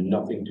 It had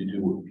nothing to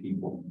do with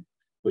people.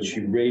 But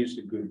she raised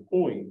a good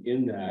point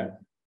in that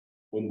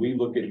when we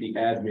look at the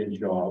admin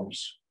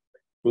jobs,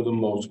 for the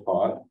most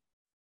part,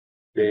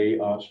 they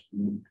are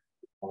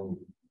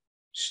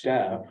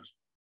staffed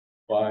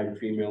by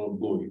female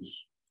employees,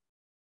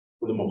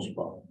 for the most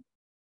part.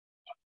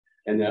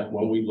 And that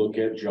when we look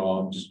at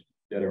jobs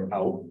that are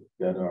out,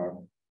 that are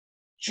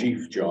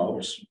chief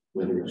jobs,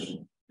 whether it's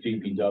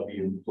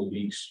DPW,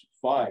 police,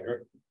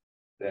 fire,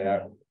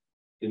 that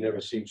it never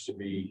seems to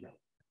be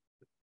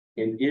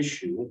an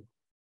issue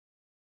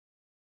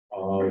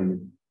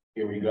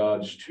in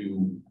regards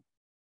to,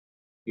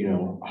 you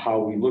know, how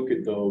we look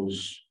at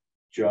those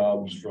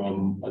jobs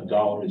from a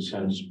dollar and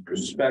cents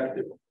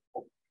perspective.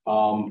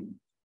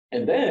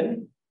 And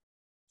then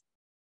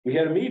we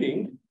had a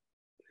meeting,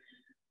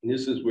 and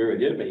this is where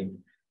it hit me,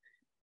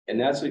 and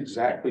that's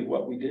exactly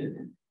what we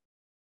did.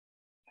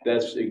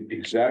 That's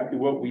exactly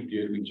what we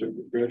did. We took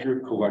the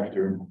treasurer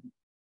collector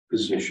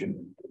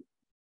position.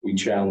 We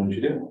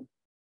challenged it.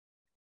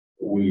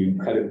 We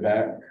cut it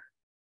back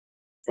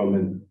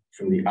from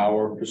the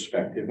hour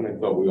perspective, and I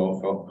thought we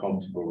all felt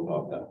comfortable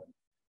about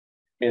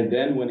that. And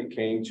then when it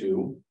came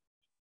to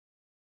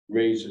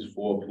raises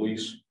for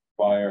police,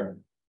 fire,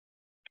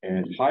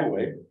 and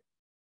highway,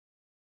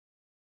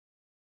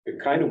 it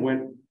kind of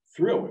went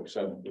through,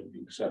 except with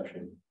the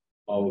exception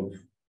of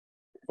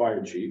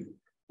fire chief,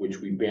 which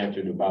we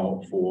bantered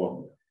about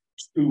for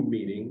 2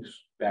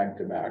 meetings back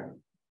to back.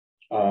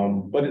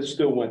 But it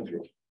still went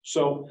through.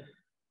 So,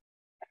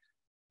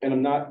 and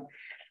I'm not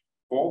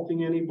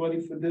faulting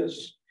anybody for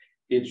this.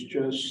 It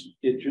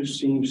just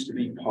seems to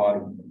be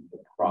part of the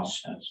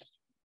process.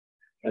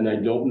 And I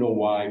don't know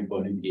why,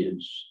 but it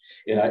is.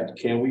 And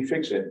can we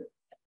fix it?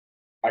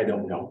 I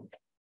don't know.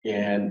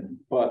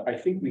 But I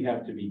think we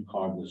have to be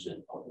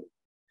cognizant of it.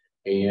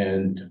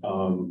 And,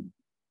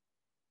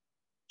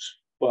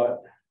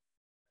 but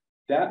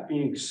that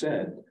being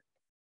said,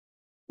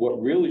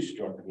 what really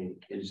struck me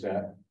is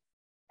that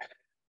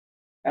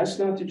that's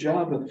not the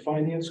job of the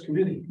finance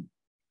committee.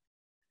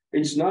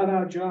 It's not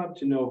our job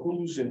to know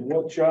who's in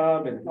what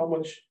job and how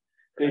much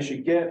they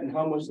should get and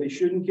how much they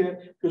shouldn't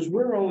get, because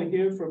we're only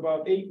here for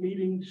about 8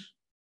 meetings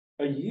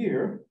a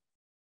year.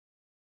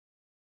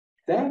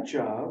 That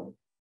job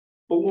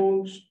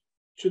belongs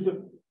to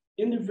the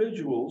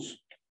individuals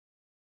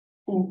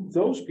who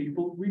those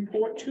people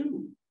report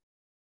to,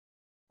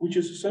 which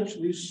is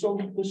essentially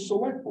the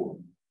select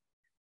board.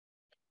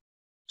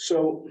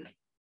 So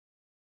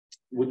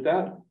with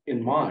that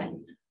in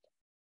mind,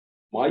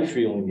 my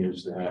feeling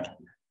is that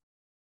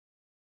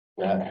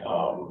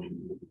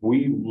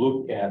we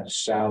look at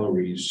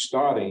salaries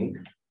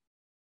starting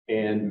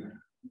and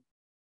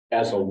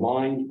as a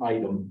line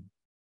item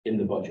in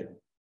the budget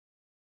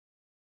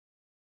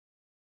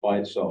by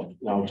itself.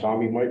 Now,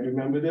 Tommy might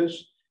remember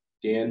this,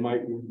 Dan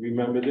might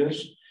remember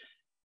this,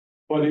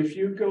 but if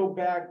you go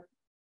back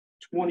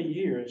 20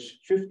 years,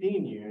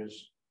 15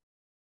 years,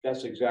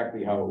 that's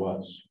exactly how it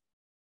was.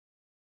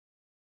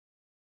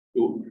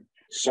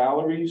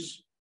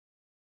 Salaries,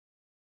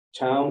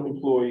 town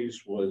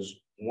employees was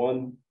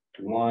one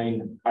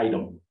line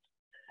item.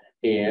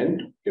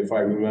 And if I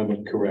remember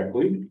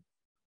correctly,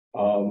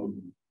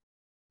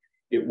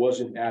 it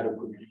wasn't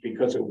adequate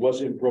because it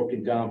wasn't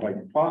broken down by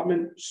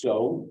department.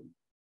 So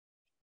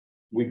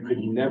we could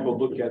never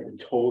look at the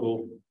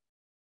total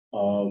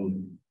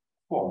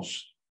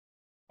cost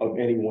of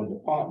any one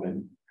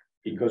department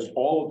because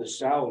all of the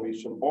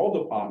salaries from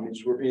all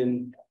departments were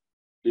in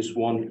this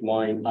one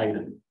line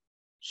item.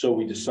 So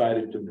we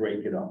decided to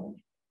break it up.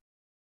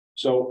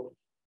 So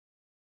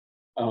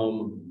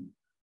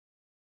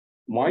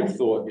my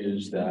thought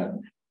is that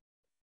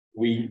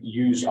we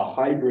use a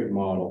hybrid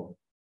model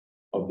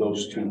of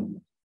those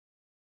two,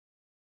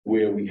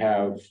 where we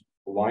have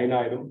a line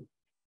item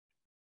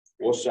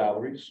for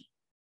salaries.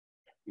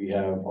 We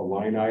have a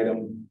line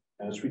item,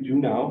 as we do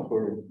now,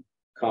 for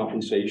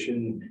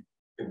compensation,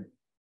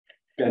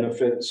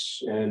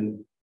 benefits,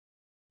 and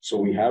so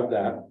we have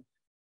that.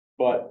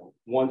 But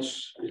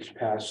once it's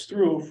passed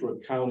through for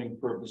accounting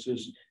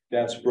purposes,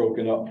 that's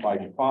broken up by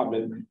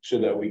department so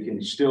that we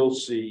can still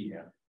see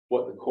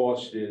what the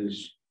cost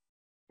is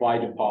by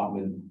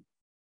department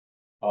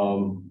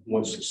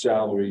once the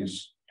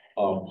salaries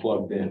are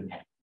plugged in.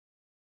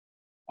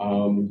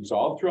 So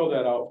I'll throw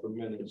that out for a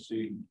minute and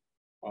see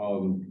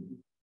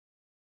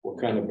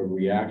what kind of a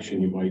reaction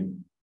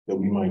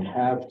we might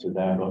have to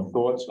that, or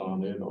thoughts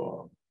on it,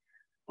 or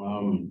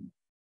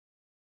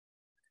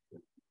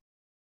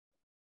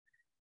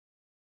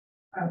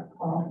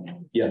Paul,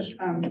 yes.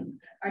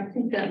 I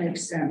think that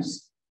makes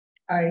sense.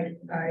 I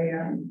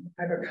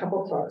have a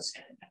couple thoughts.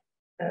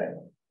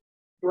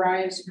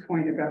 Brian's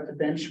point about the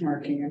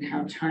benchmarking and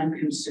how time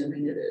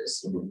consuming it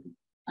is.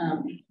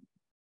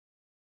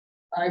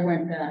 I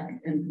went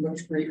back and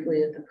looked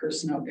briefly at the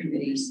personnel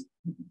committee's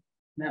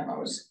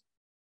memos.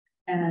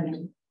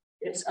 And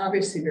it's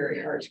obviously very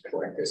hard to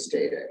collect this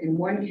data. In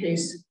one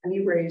case,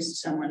 we raised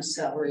someone's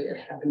salary, it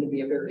happened to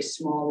be a very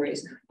small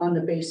raise, on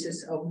the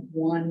basis of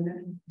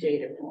one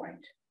data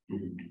point.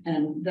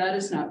 And that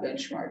is not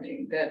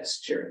benchmarking, that's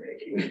cherry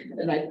picking.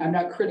 And I'm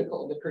not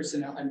critical of the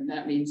personnel, and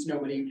that means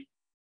nobody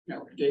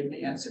gave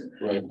the answer.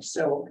 Right.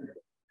 So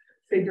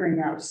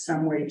figuring out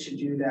some way to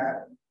do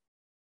that,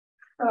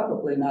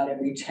 probably not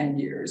every 10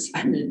 years.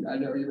 I mean, I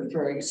know you were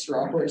throwing a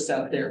straw horse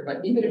out there,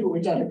 but even if it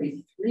were done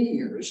every 3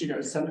 years,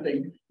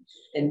 something,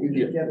 and we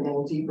could get a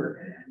little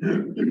deeper.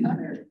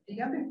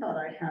 The other thought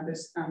I have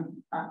is,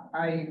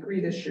 I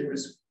agree this year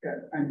was,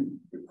 I'm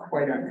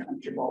quite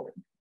uncomfortable.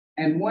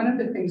 And one of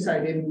the things I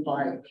didn't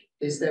like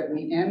is that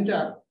we end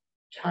up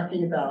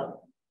talking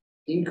about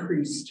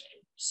increased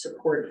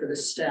support for the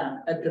staff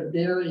at the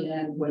very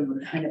end when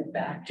we're kind of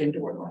backed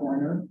into a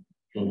corner.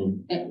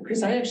 And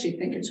because I actually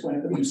think it's one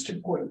of the most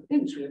important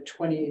things. We have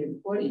 28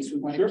 employees, we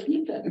want to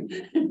keep them.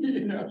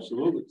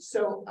 Absolutely.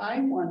 So I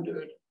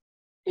wondered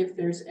if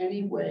there's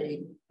any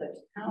way the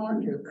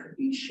calendar could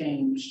be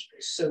changed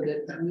so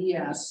that we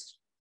asked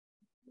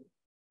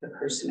the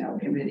personnel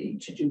committee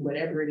to do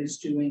whatever it is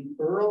doing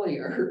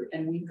earlier,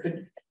 and we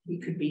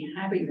could be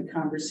having the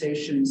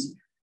conversations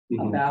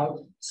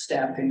about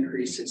staff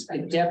increases. I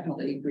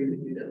definitely agree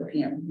with you that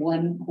looking at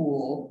one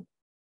pool,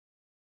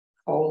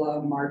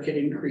 COLA, market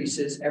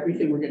increases,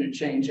 everything we're going to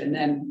change, and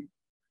then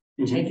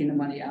taking the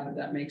money out of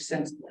that makes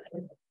sense.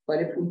 But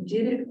if we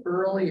did it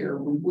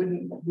earlier, we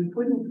wouldn't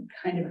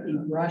kind of be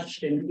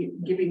rushed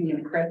and giving the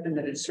impression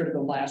that it's sort of the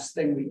last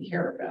thing we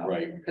care about.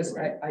 Right. Because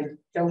I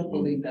don't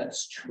believe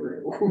that's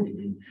true.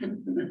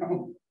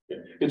 No.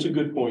 It's a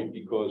good point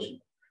because,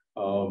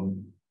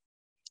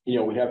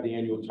 we have the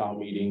annual town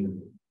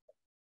meeting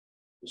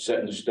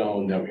set in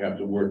stone that we have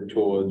to work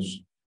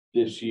towards.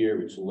 This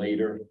year, it's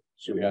later,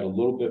 so we had a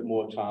little bit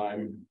more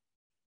time.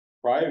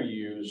 Prior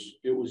years,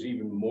 it was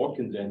even more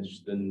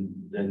condensed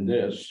than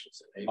this.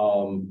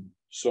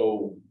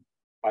 So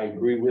I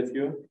agree with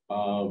you.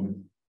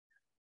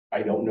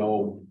 I don't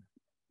know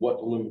what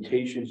the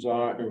limitations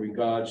are in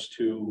regards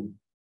to,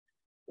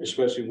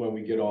 especially when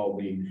we get all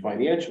the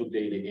financial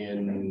data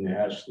in,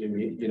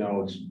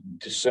 it's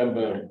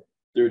December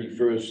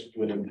 31st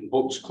when the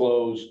books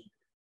close.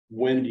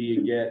 When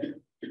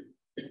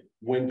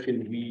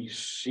can we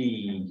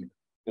see,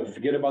 now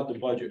forget about the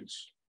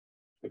budgets.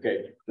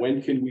 Okay,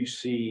 when can we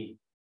see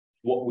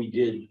what we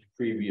did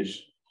previous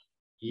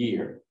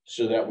year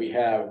so that we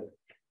have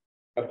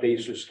a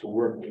basis to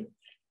work with?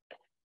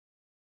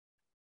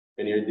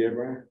 Any idea,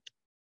 Brian?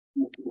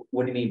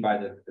 What do you mean by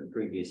the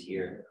previous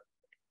year?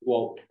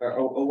 Well,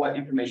 or what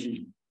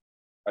information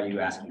are you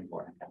asking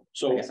for?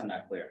 so I guess I'm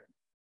not clear.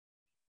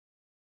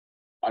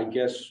 I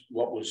guess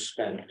what was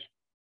spent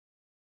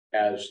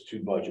as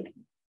to budget.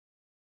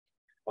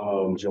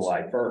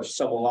 July 1st.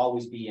 So we'll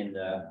always be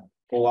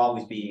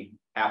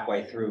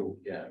halfway through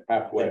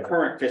Halfway. the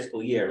current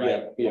fiscal year,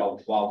 right? Yeah.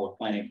 While we're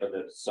planning for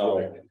the, so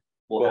Right.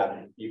 we'll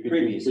have You could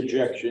previous do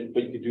projection,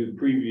 but you could do the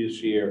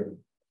previous year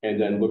and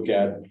then look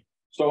at.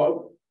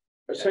 So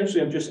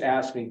essentially, I'm just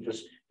asking for,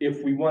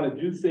 if we want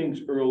to do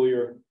things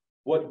earlier,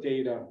 what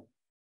data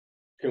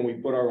can we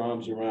put our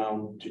arms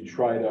around to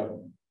try to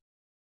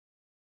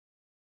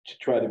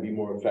be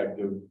more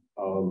effective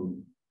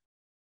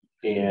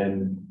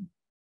and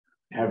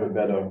have a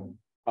better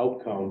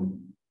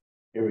outcome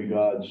in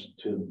regards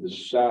to the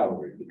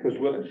salary?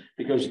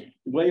 Because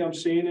the way I'm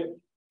seeing it,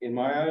 in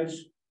my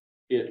eyes,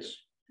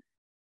 it's,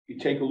 you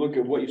take a look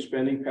at what your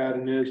spending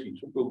pattern is, you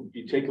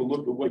take a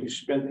look at what you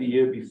spent the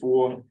year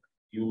before,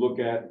 you look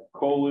at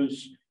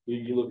COLAs,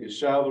 you look at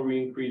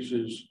salary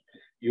increases,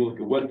 you look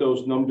at what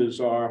those numbers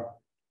are.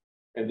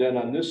 And then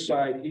on this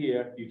side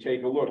here, you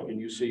take a look and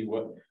you see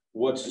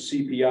what's the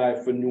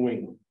CPI for New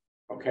England.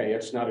 Okay,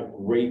 it's not a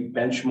great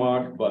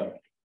benchmark, but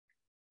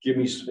give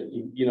me,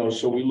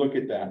 so we look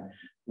at that.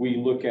 We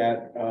look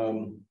at,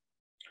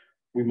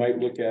 we might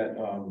look at,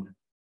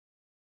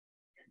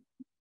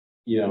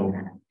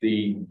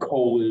 the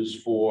COLAs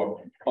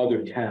for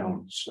other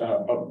towns.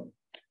 So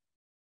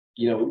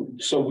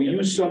we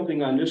use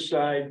something on this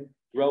side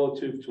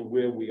relative to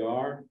where we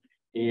are.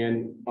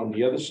 And on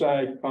the other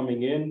side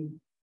coming in,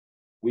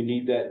 we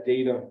need that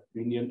data,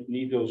 we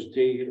need those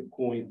data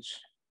points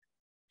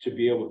to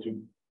be able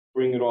to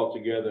bring it all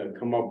together and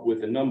come up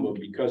with a number,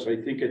 because I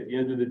think at the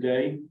end of the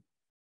day,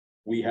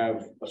 we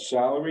have a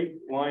salary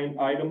line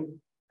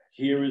item.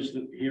 Here is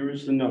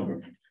the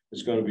number.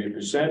 It's going to be a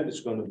percent,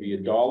 it's going to be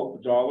a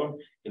dollar,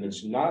 and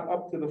it's not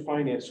up to the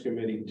finance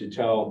committee to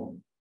tell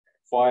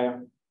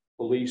fire,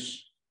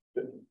 police,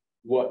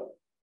 what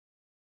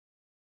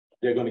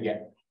they're going to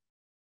get.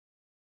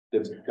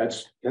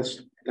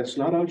 That's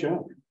not our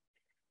job.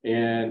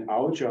 And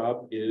our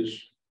job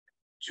is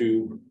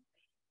to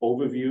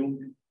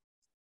overview,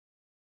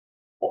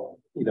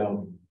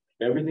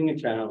 everything in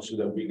town so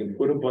that we can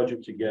put a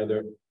budget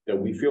together that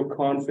we feel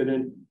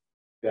confident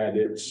that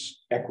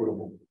it's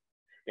equitable.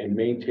 and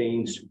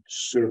maintains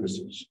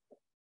services.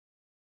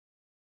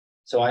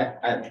 So I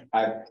have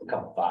a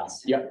couple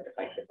thoughts. Yeah.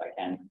 If I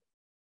can.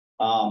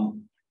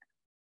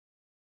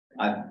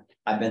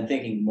 I've been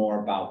thinking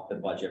more about the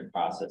budget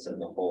process as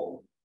a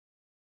whole.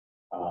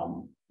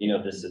 You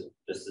know, this is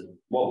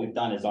what we've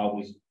done is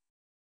always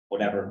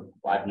whatever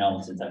I've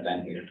known since I've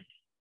been here.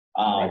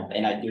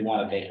 And I do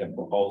want to make a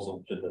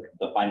proposal to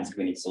the finance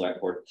committee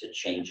select board to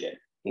change it.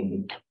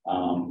 It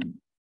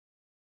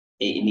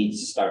needs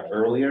to start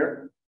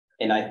earlier,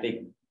 and I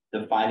think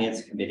the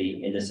finance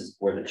committee, and this is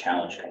where the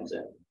challenge comes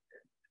in.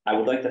 I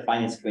would like the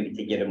finance committee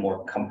to get a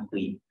more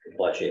complete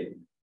budget.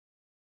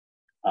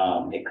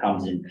 It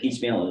comes in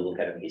piecemeal, and we look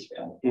at it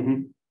piecemeal.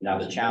 Now,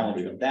 the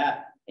challenge with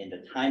that and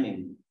the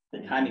timing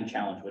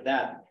challenge with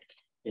that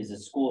is the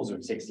schools are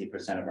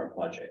 60% of our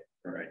budget.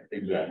 Right,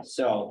 exactly.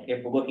 So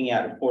if we're looking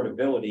at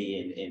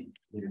affordability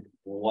and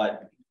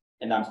what,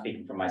 and I'm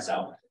speaking for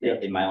myself,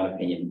 in my own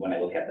opinion, when I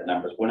look at the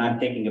numbers, when I'm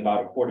thinking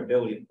about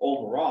affordability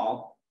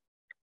overall,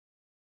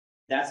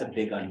 that's a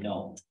big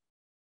unknown.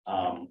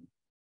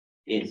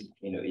 Is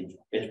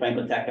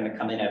Franklin Tech going to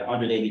come in at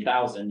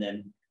 180,000?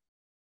 Then,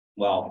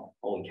 well,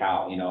 holy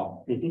cow,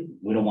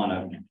 we don't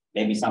want to.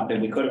 Maybe something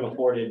we could have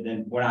afforded,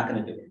 then we're not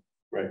going to do it.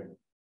 Right.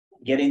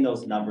 Getting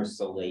those numbers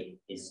so late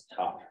is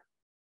tough.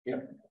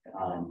 Yep.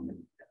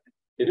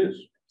 It is.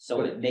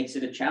 So it makes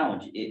it a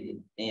challenge.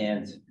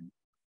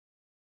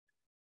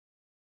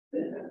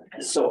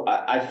 So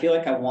I feel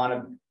like I want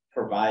to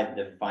provide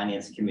the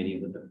finance committee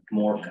with a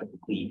more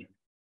complete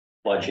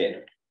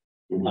budget.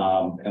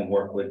 And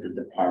work with the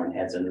department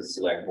heads and the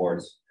select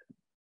boards.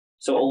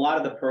 So a lot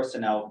of the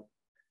personnel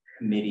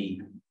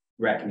committee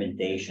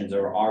recommendations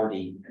are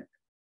already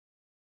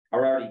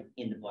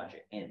in the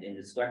budget, and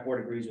the select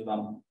board agrees with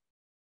them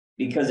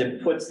because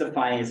it puts the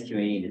finance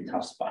committee in a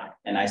tough spot.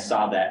 And I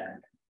saw that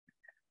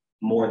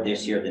more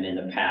this year than in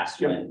the past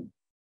when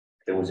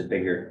there was a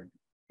bigger,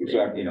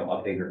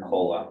 a bigger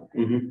COLA.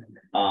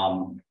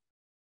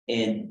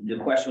 And the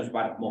question was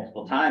brought up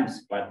multiple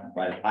times by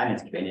the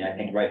finance committee, and I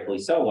think rightfully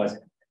so, was,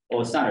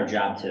 well, it's not our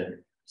job to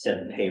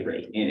set the pay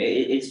rate. And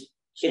it's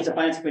a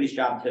finance committee's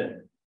job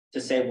to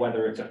say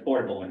whether it's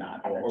affordable or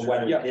not, or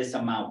whether this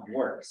amount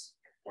works.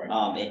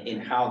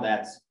 And how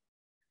that's.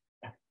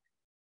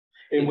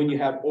 And when you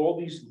have all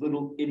these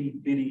little itty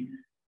bitty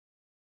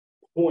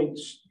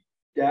points,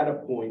 data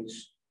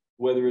points,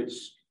 whether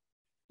it's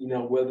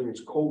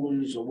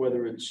COLAs or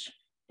whether it's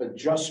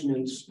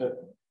adjustments,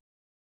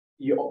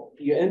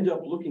 you end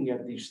up looking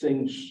at these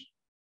things,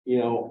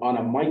 on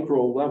a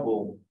micro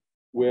level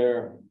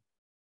where,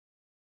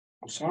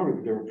 I'm sorry,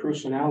 but there are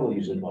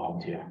personalities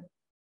involved here.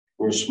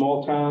 We're a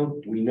small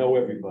town, we know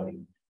everybody.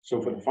 So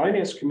for the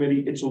finance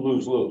committee, it's a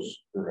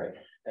lose-lose. Right.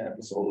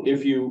 Absolutely.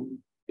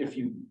 If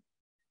you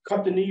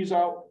cut the knees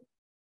out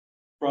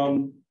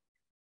from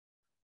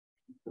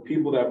the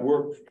people that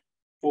work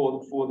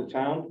for the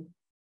town,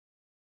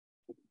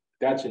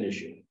 that's an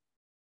issue.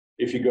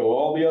 If you go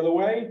all the other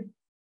way,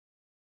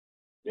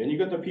 then you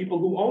got the people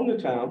who own the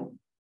town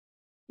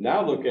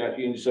now look at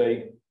you and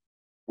say,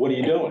 what are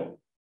you doing?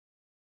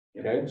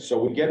 Okay,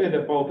 so we get it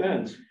at both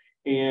ends.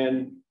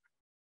 And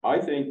I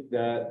think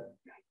that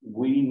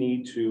we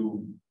need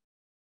to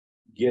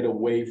get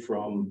away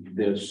from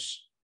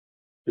this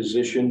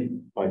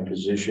position by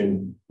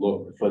position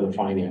look for the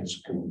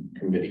finance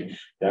committee.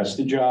 That's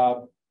the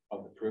job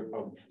of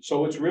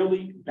so it's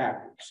really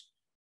backwards.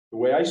 The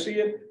way I see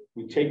it,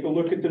 we take a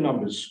look at the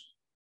numbers.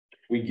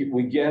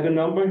 We get a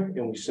number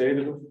and we say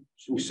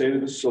to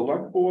the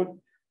select board,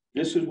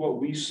 this is what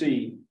we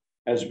see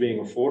as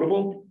being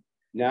affordable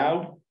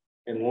now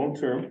and long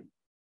term.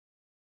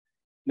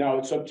 Now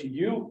it's up to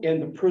you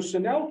and the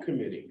personnel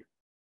committee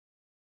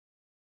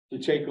to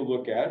take a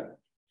look at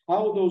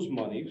how those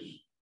monies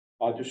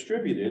are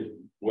distributed,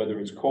 whether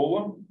it's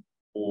COLA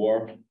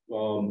or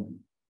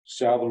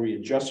salary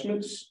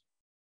adjustments.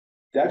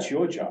 That's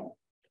your job,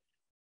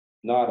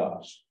 not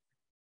us.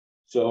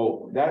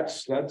 So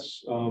that's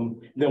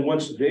then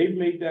once they've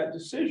made that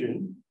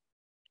decision,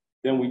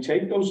 then we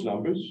take those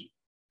numbers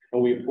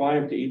and we apply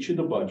them to each of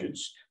the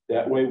budgets.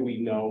 That way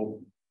we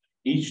know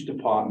each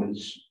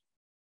department's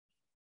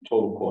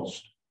total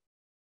cost.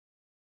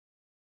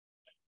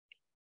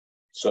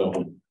 So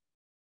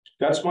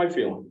that's my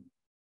feeling.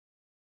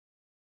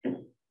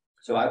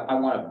 So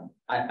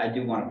I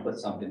do want to put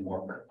something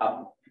more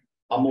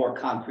a more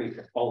concrete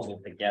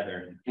proposal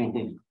together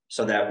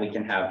so that we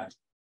can have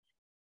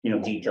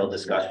detailed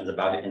discussions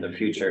about it in the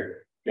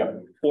future.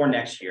 For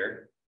next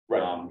year.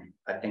 Right.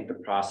 I think the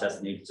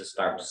process needs to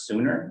start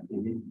sooner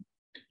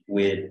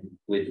with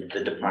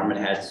the department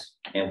heads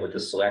and with the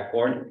select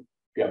board.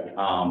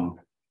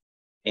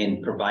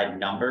 And provide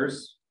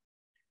numbers.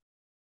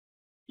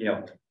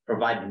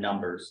 Provide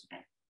numbers.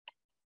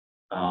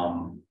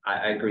 I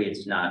agree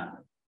it's not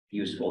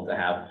useful to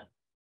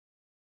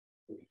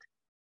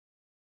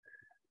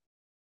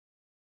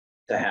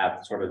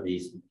have sort of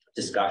these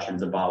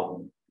discussions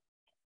about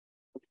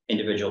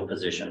individual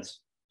positions.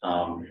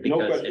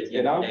 Because at the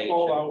end of the day, it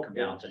should come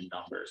down to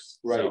numbers.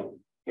 Right. So,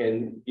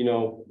 and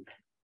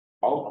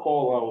I'll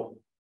call out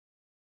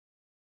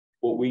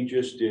what we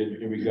just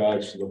did in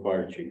regards to the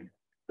fire chief.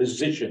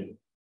 Position,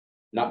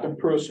 not the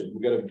person.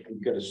 We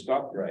gotta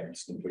stop Right.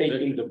 It's the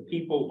taking the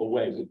people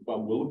away. We're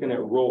looking at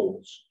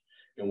roles,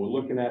 and we're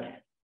looking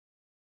at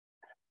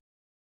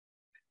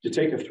to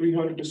take a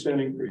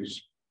 300%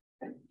 increase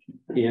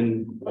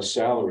in a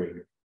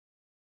salary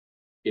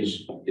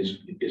is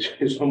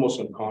almost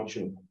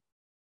unconscionable.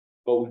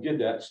 But we did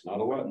that. It's not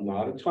a lot,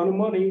 not a ton of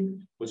money,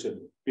 but it's a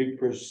big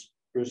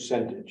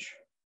percentage.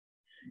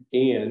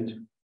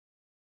 And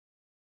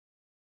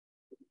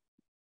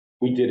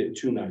we did it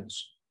 2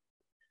 nights.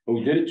 And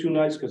we did it 2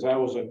 nights because I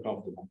was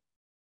uncomfortable.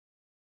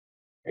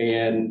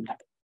 And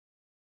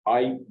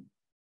I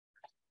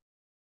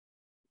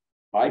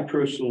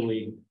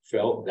personally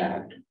felt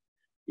that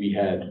we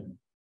had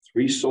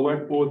 3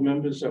 select board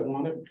members that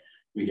wanted it.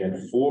 We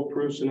had 4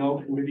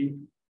 personnel committee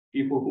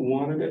people who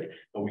wanted it,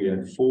 and we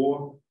had 3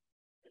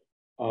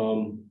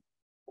 or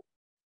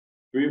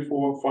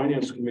 4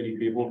 finance committee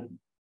people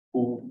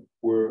who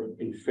were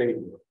in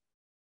favor.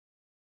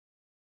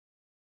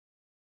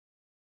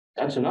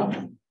 That's enough.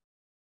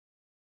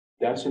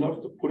 That's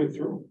enough to put it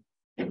through.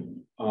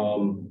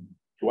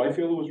 Do I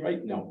feel it was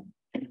right? No,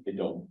 I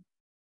don't.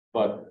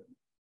 But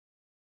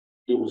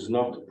it was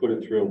enough to put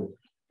it through.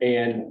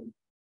 And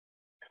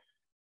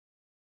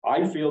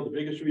I feel the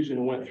biggest reason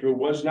it went through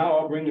was, now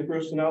I'll bring the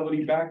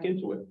personality back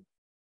into it.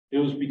 It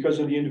was because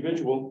of the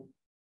individual.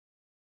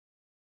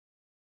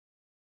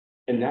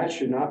 And that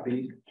should not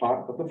be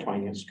part of the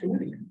finance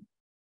committee.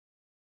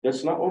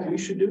 That's not what we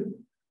should do.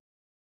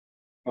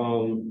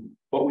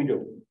 But we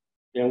do,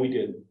 and we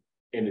did,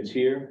 and it's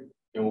here,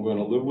 and we're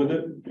gonna live with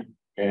it.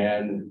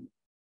 And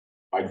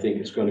I think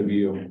it's gonna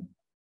be a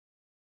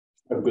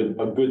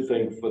good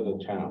thing for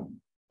the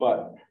town.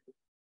 But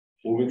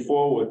moving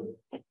forward,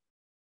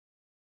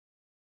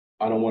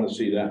 I don't want to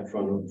see that in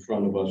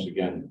front of us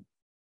again.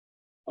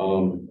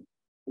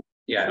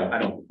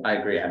 Yeah, I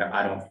agree.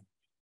 I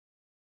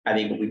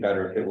think it'd be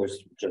better if it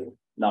was just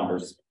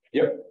numbers.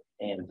 Yep.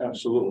 And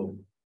Absolutely.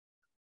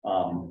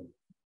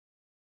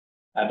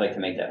 I'd like to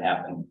make that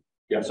happen.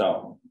 Yep.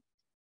 So.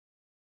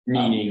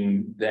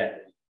 Meaning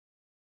that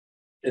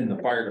in the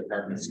fire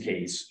department's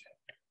case,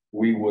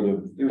 we would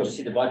have. You would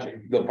see the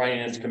budget. The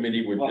finance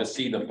committee would just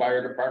see the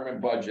fire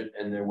department budget,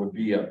 and there would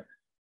be a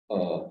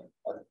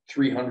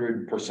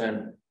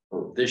 300%,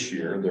 or this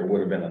year, there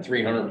would have been a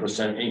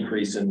 300%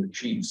 increase in the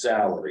chief's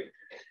salary.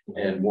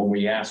 And when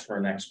we asked for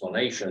an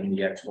explanation,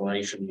 the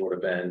explanation would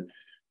have been,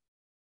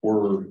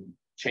 we're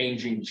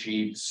changing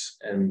chiefs,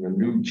 and the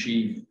new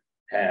chief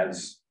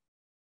has,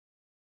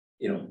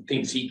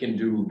 thinks he can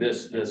do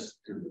this.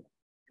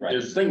 Right.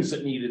 There's things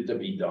that needed to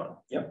be done.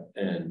 Yep.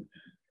 And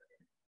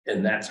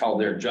that's how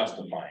they're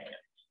justifying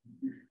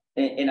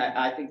it. And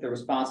I think the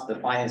response to the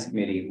finance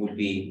committee would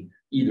be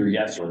Either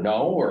yes or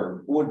no,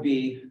 or would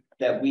be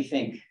that we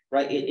think,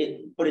 right,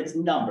 but it's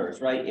numbers,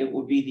 right? It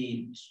would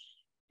be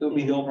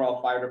the overall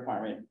fire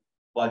department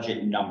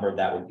budget number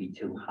that would be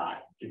too high.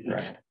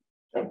 right.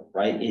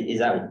 Right? Is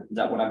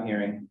that what I'm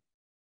hearing?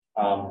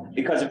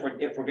 Because if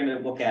we're gonna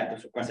look at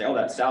this, we're gonna say, oh,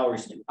 that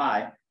salary's too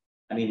high.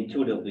 I mean,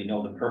 intuitively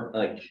know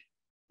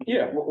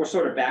Yeah. we're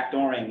sort of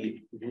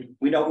backdooring,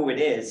 we know who it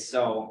is,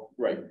 so.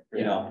 Right.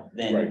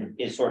 Then Right.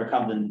 it sort of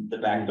comes in the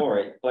back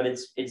door, but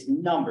it's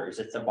numbers,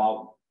 it's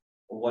about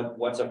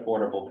what's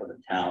affordable for the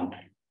town.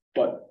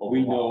 But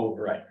we know,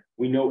 Right.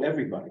 we know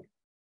everybody.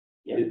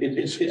 Yeah.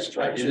 It's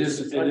Right. It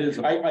is.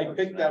 I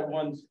picked that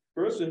one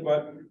person,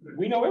 but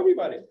we know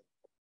everybody.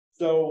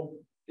 So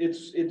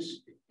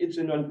it's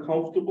an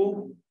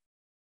uncomfortable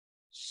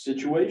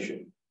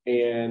situation.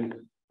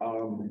 And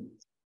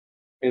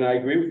I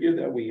agree with you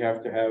that we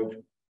have to have,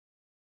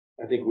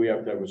 I think we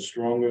have to have a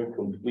stronger,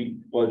 complete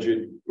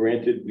budget.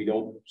 Granted, we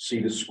don't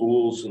see the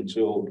schools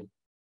until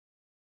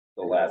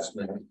The last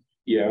minute.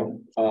 yeah,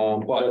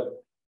 but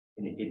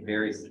It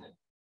varies.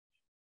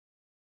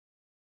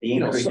 The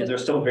increases are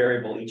still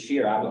variable each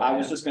year. I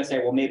was just gonna say,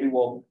 well, maybe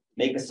we'll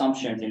make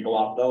assumptions and go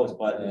off those,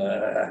 but.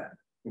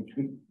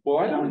 well,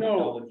 I don't even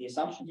know, what the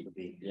assumptions would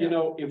be.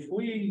 if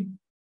we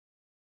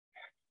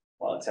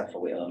Well, except for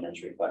Whately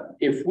Elementary, but.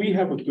 if we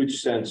have a good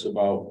sense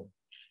about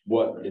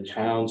what the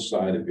town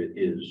side of it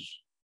is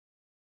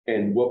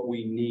and what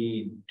we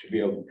need to be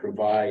able to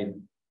provide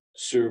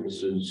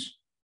services,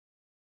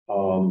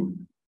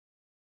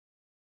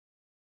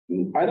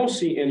 I don't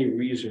see any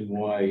reason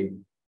why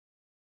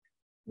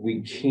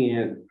we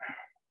can't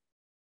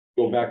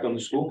go back on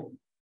the school.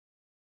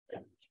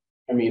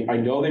 I mean, I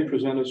know they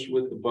present us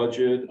with the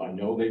budget. I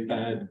know they've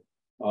had,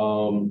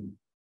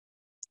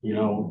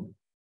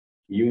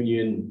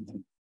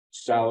 union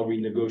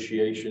salary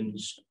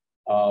negotiations.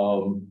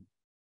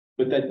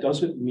 But that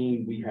doesn't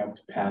mean we have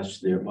to pass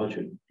their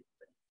budget.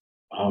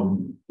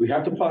 We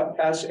have to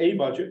pass a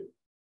budget.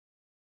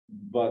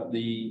 But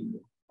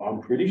I'm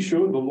pretty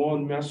sure the law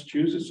in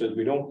Massachusetts says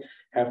we don't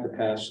have to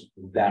pass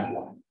that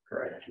one.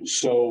 Correct.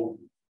 So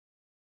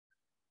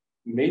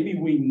maybe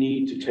we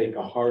need to take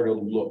a harder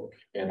look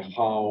at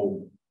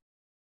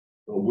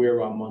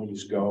where our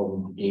monies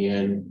go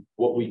and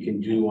what we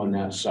can do on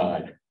that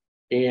side.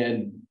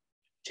 And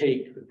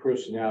take the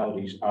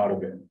personalities out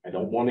of it. I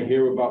don't want to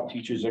hear about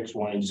teachers X,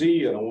 Y, and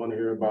Z. I don't want to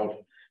hear about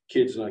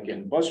kids not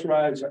getting bus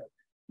rides.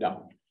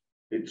 No,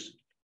 it's,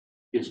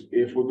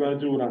 if we're gonna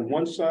do it on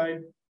one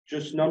side,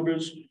 just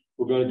numbers,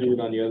 we're gonna do it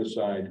on the other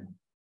side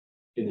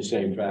in the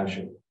same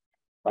fashion.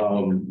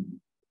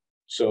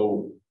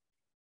 So,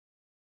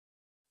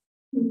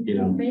 you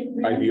know,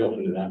 I'd be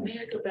open to that. May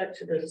I go back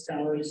to the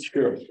salaries?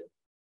 Sure.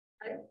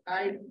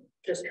 I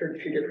just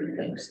heard two different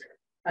things.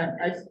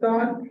 I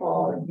thought,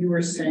 Paul, you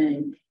were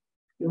saying,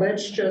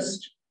 let's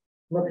just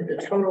look at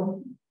the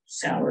total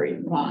salary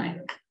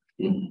line.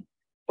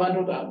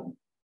 Bundled up.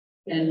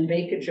 And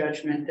make a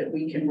judgment that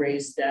we can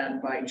raise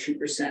that by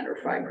 2% or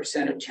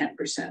 5% or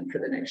 10% for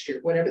the next year,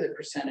 whatever the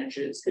percentage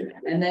is.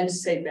 And then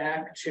say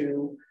back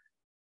to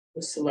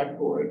the select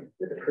board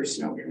with the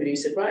personnel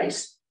committee's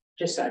advice,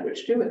 decide what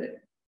to do with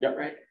it. Yep.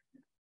 Right.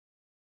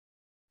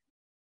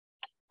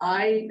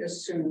 I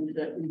assumed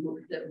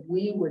that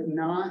we would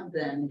not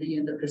then be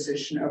in the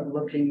position of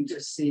looking to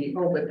see,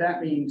 oh, but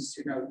that means,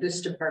 you know,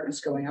 this department's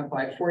going up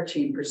by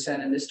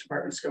 14% and this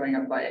department's going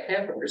up by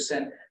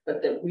 0.5%,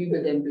 but that we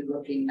would then be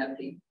looking at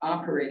the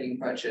operating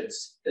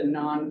budgets, the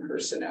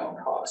non-personnel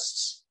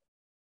costs,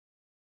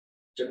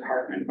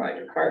 department by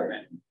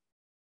department.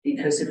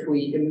 Because if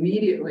we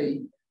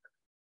immediately,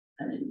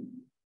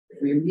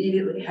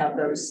 have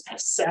those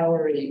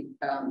salary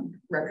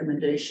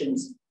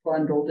recommendations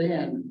bundled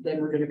in,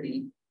 then we're going to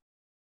be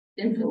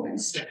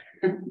influenced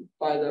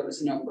by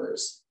those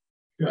numbers.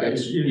 Yeah,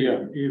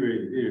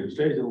 either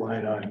stays a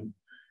line item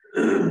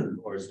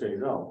or it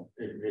stays out.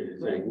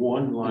 It's a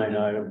one line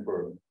item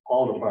for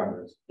all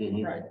departments,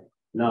 Right.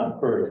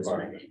 not per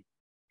department.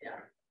 Yeah.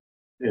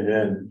 And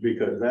then,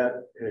 because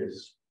that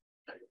is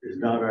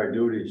not our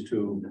duties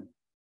to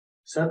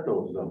set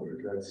those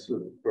numbers, that's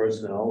the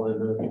personnel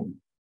and the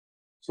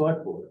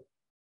select board.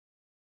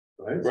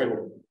 Right? Right.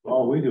 So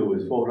all we do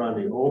is vote on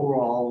the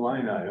overall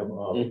line item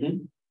of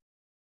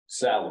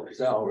Salaries.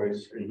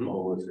 salaries,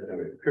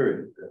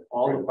 period,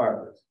 all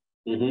departments.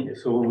 Mm-hmm.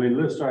 So when we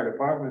list our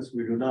departments,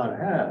 we do not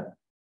have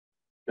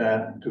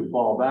that to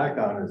fall back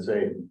on and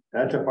say,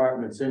 that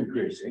department's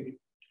increasing.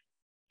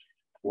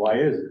 Why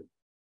is it?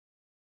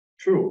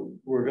 True,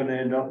 we're gonna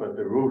end up at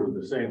the root of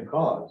the same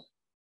cause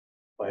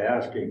by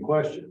asking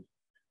questions,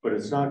 but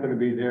it's not gonna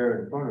be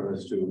there in front of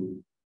us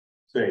to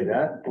say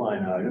that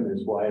line item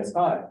is why it's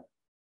high.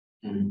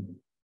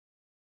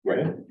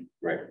 Right,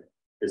 right.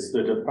 It's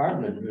the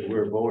department that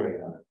we're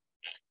voting on.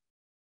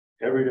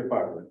 Every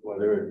department,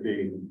 whether it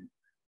be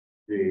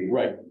the.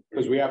 Right,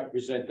 because we have to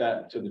present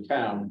that to the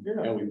town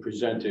and we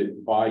present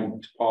it by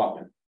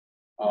department.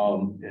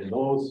 And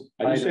those.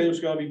 I didn't say it was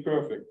gonna be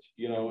perfect,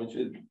 you know,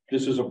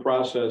 this is a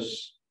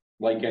process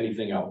like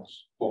anything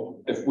else.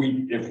 Well, if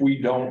we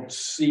don't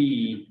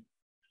see.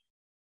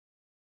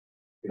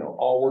 You know,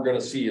 all we're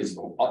gonna see is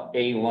a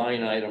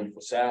line item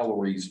for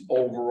salaries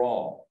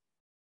overall.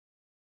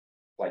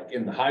 Like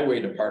in the highway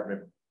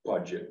department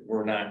budget,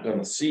 we're not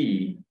gonna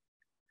see.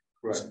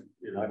 Right.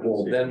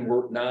 Well, then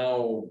we're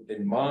now,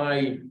 in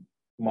my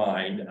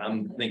mind,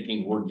 I'm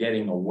thinking we're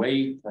getting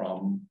away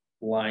from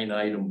line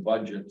item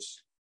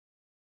budgets.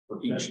 For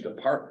each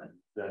department.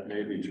 That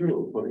may be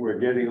true, but we're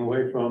getting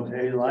away from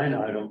a line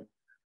item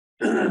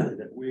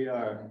that we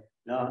are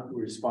not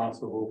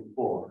responsible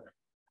for.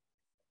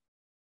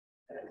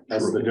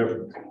 That's the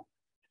difference.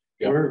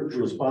 We're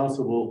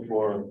responsible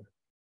for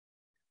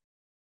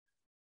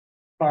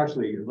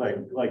partially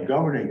like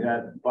governing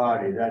that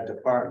body, that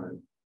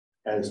department,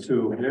 as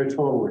to their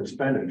total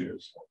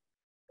expenditures.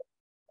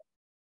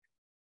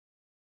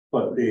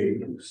 But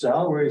the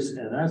salaries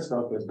and that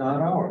stuff is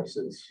not ours,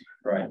 it's.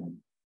 Right.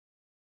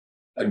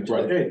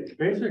 Hey,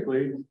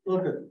 basically,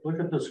 look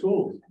at the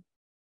schools.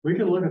 We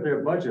can look at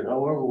their budget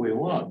however we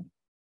want.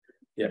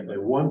 Yeah. The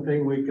one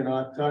thing we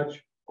cannot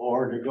touch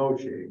or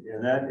negotiate,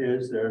 and that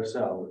is their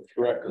salary.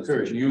 Correct. Because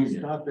it's union.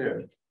 It's not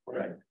there.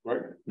 Right.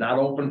 Right. Not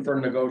open for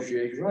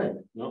negotiation. Right.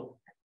 No.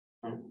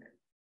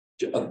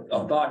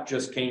 A thought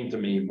just came to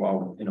me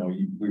while, you know,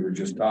 we were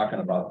just talking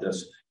about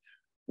this.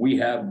 We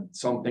have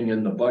something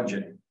in the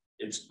budget.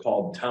 It's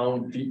called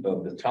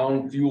the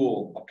town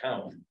fuel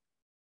account.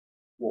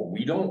 Well,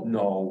 we don't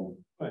know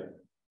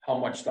how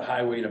much the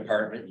highway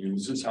department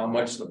uses, how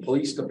much the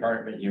police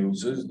department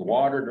uses, the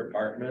water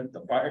department, the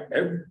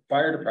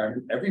fire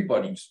department,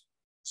 everybody's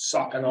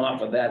sucking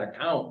off of that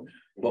account,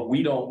 but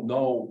we don't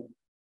know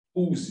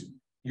who's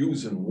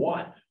using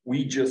what.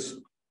 We just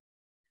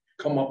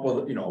come up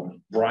with, you know,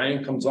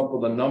 Brian comes up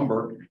with a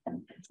number,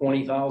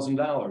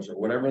 $20,000 or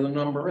whatever the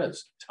number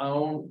is,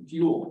 town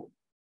fuel.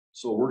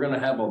 So we're gonna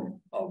have a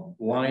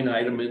line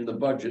item in the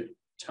budget,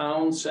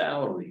 town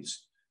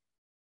salaries.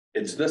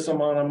 It's this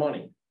amount of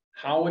money.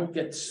 How it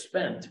gets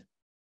spent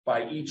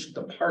by each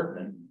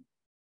department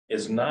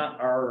is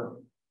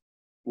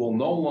will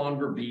no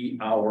longer be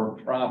our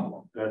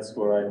problem. That's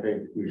what I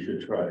think we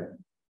should try.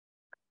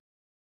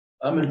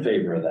 I'm in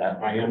favor of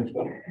that. I am.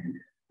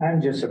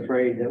 I'm just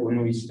afraid that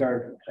when we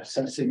start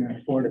assessing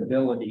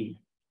affordability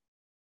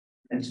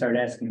and start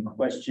asking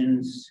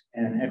questions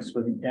and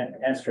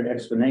ask for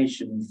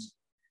explanations,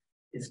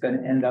 it's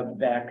gonna end up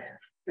back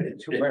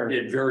to where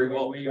It very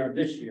well we are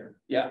this year.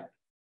 Yeah.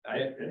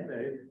 I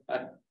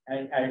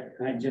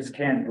just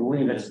can't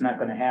believe it's not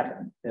gonna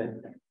happen.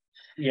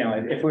 You know,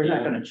 if we're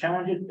not gonna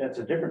challenge it, that's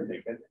a different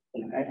thing, but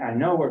I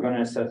know we're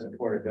gonna assess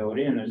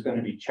affordability and there's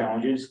gonna be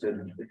challenges to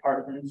the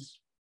departments.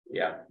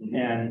 Yeah.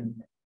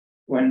 And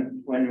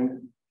when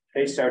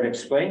they start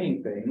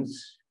explaining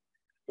things,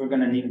 we're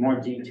gonna need more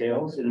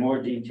details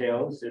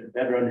to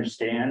better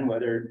understand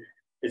whether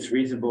it's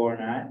reasonable or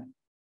not.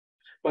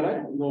 But I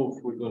don't know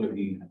if we're gonna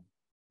be,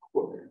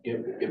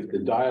 if the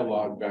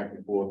dialogue back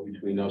and forth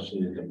between us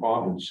and the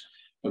departments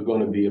are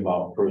gonna be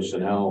about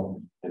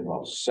personnel and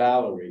about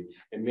salary,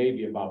 and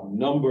maybe about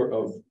number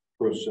of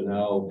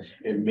personnel,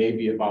 it may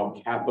be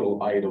about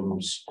capital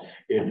items,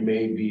 it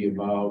may be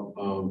about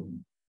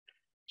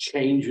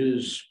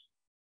changes,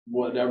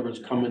 whatever's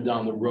coming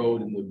down the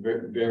road in the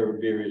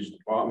various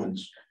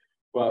departments.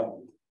 But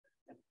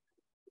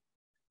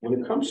when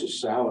it comes to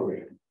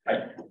salary,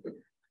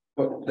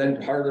 But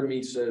then part of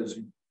me says,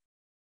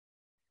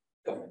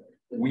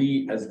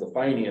 we as the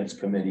finance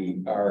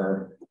committee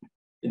are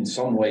in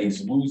some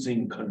ways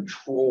losing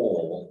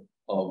control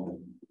of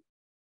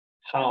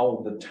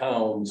how the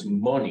town's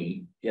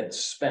money gets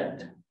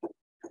spent.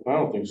 I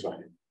don't think so.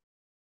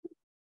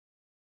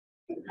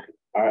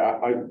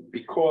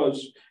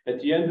 Because at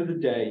the end of the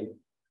day,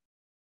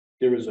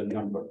 there is a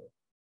number.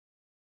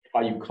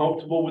 Are you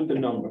comfortable with the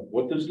number?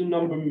 What does the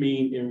number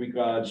mean in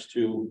regards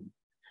to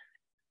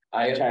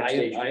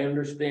taxation? I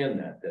understand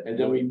that. And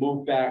then we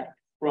move back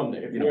from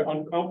there. If you're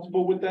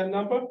uncomfortable with that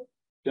number,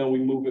 then we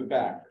move it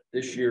back.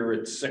 This year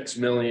it's 6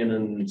 million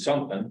and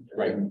something,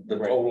 Right, the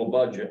right. total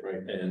budget,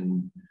 Right.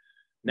 and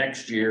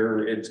next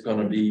year it's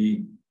gonna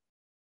be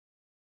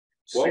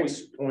Well,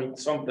 6 point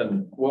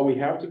something. Well, we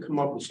have to come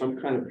up with some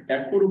kind of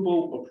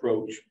equitable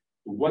approach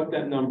to what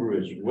that number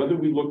is, whether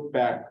we look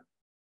back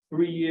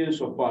 3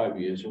 years or 5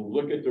 years and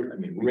look at the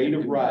rate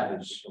of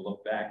rise. To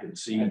look back and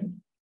see.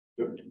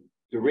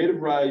 The rate of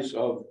rise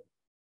of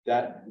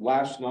that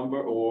last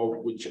number or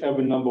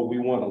whichever number we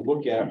want to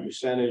look at,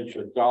 percentage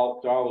or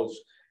dollars,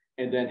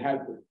 and then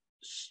have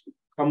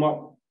come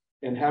up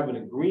and have an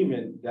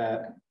agreement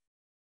that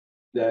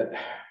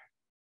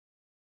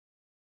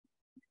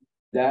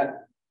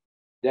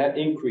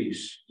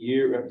increase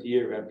year after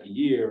year after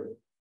year,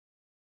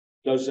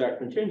 does that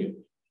continue?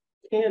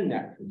 Can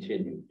that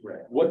continue?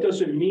 Right. What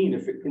does it mean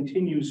if it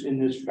continues in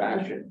this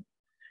fashion?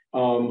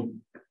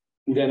 Then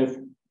if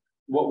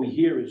what we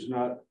hear is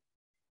not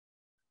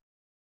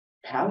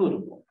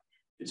palatable,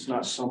 it's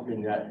not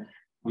something that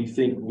we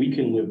think we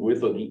can live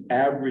with, or the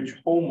average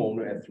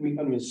homeowner at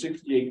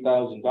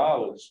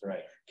 $368,000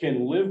 Right.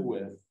 can live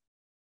with,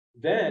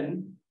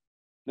 then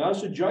now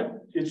it's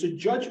a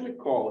judgment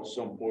call at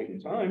some point in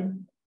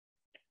time.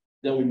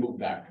 Then we move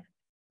back.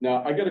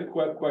 Now, I got a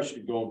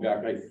question going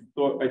back. I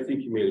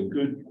think you made a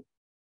good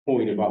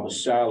point about the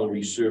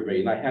salary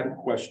survey, and I had a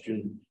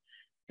question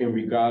in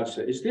regards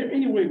to, is there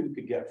any way we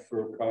could get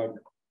FERCog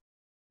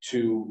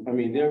to, I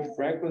mean, they're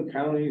Franklin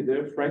County,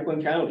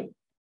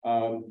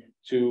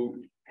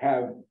 to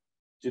have,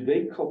 do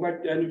they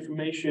collect that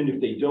information?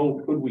 If they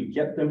don't, could we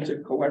get them to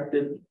collect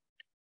it?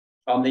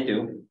 They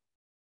do.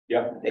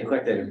 Yeah. They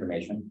collect that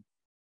information.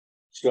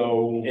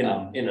 So,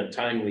 In a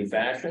timely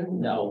fashion?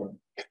 No.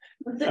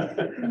 They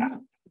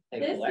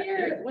This collect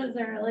year it. it was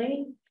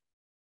early,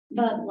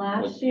 but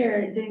last year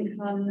it didn't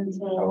come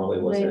until How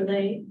early was way it?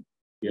 late.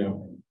 yeah,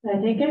 I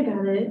think I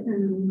got it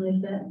in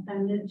like the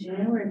end of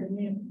January,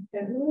 maybe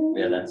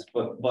February. Yeah, that's,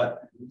 but,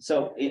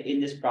 so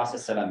in this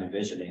process that I'm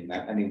envisioning,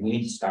 I mean, we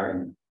need to start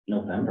in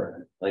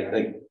November, like,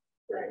 we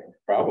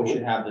probably.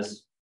 should have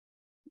this.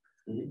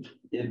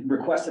 The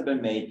requests have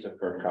been made to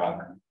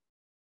FERCog.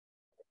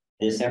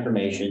 This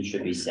information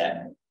should be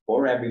set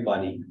for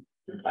everybody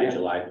by Yeah.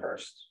 July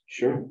 1st.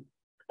 Sure.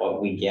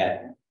 What we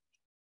get,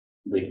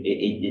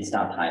 it's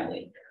not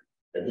timely.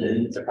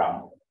 It's a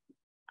problem.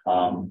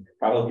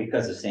 Probably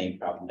because the same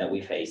problem that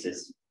we face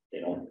is they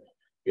don't.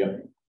 Yeah.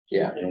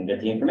 Yeah. They don't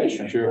get the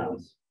information. Sure.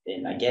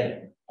 And I get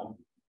it.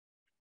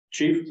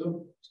 Chief?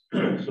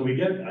 So we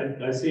get,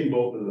 I've seen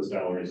both of the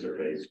salary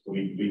surveys.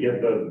 We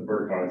get the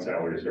FERCog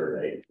salary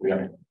survey.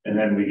 Yeah. And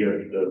then we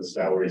get the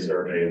salary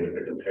survey with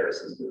the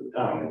comparisons to the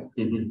town.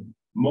 Mhm.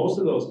 Most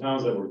of those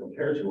towns that we're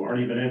compared to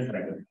aren't even in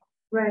Franklin.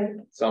 Right,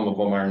 Some of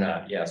them are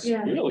not, yes.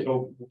 yeah. Really?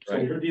 So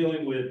we're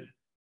dealing with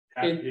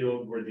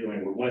Hatfield, we're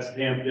dealing with West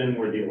Hampton,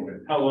 we're dealing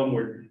with Pelham,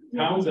 we're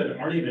towns that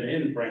aren't even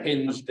in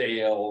Franklin.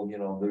 Hinsdale, you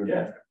know, they're.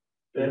 Yeah.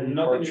 They have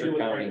nothing to do Archer with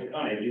County. Franklin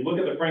County. If you look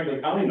at the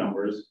Franklin County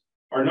numbers,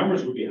 our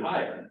numbers would be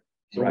higher.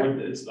 So Right.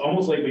 it's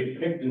almost like we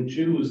picked and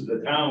choose the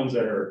towns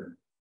that are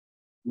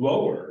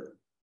lower.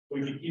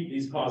 We can keep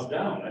these costs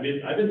down. I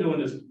mean, I've been doing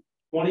this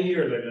 20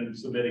 years. I've been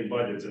submitting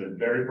budgets and it's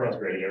very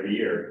frustrating every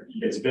year.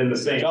 It's been the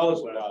same. Tell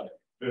us about it.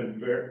 Been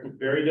very,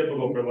 very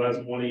difficult for the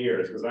last 20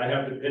 years because I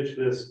have to pitch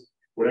this,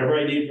 whatever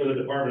I need for the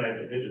department, I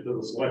have to pitch it to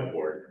the select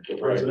board, the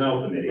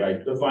personnel committee,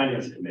 Right. the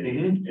finance committee.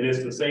 Mhm. And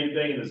it's the same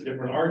thing and it's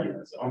different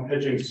arguments. I'm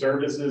pitching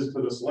services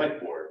to the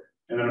select board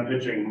and then I'm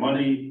pitching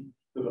money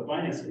to the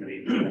finance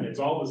committee, it's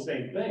all the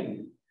same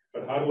thing.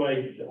 But how do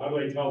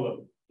I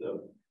tell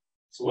the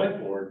select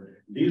board,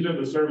 these are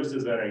the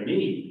services that I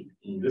need,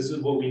 this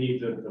is what we need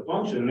to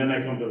function, and then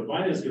I come to the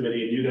finance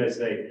committee and you guys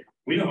say,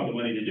 we don't have the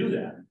money to do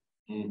that.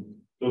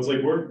 So it's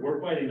like,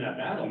 we're fighting that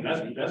battle, and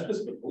that's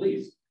just the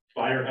police.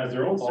 Fire has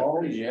their own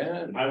separation.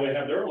 yeah. Highway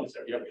have their own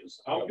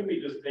separations. How can we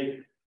just take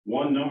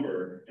one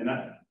number, and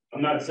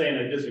I'm not saying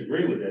I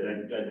disagree with it,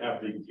 I'd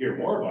have to hear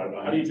more about it,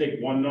 but how do you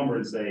take one number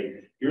and say,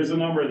 here's a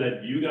number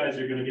that you guys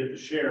are gonna get to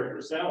share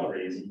for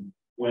salaries,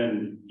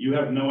 when you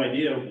have no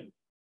idea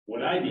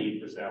what I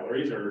need for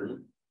salaries,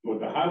 or with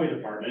the highway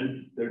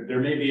department, there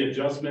may be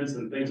adjustments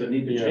and things that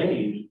need to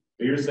change.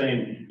 But you're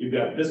saying you've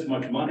got this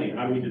much money,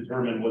 how do we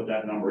determine what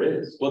that number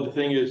is? Well, the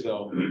thing is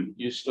though,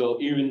 you still,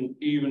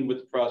 even with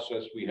the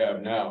process we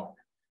have now,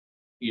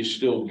 you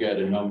still get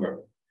a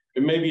number.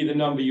 It may be the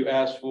number you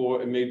asked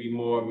for, it may be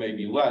more,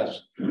 maybe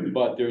less,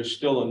 but there's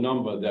still a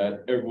number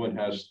that everyone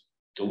has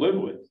to live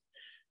with.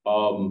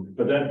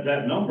 But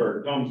that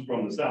number comes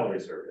from the salary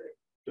survey.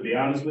 To be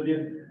honest with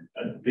you,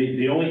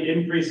 the only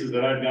increases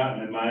that I've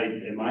gotten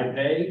in my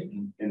pay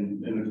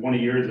in the 20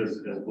 years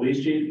as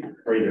police chief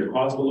are either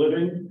cost of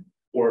living,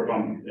 or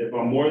if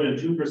I'm more than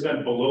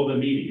 2% below the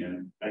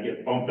median, I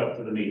get bumped up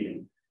to the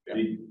median.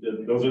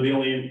 Those are the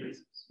only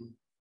increases.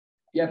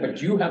 Yeah,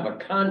 but you have a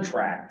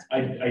contract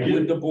I do.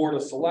 with the Board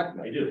of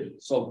Selectmen. I do.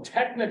 So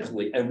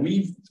technically, and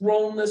we've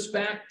thrown this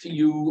back to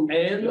you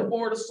and the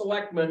Board of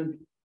Selectmen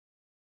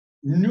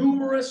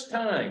numerous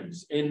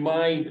times in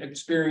my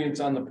experience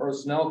on the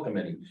Personnel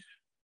Committee.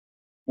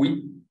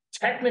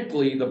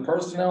 Technically, the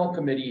Personnel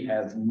Committee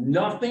has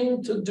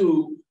nothing to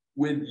do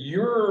with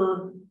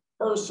your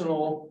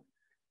personal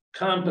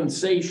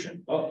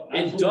compensation.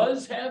 It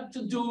does have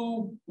to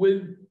do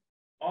with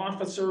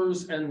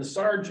officers and the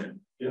sergeant.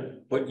 Yeah.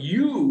 But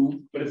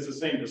it's the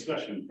same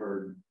discussion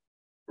for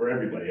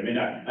everybody. I mean,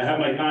 I have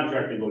my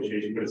contract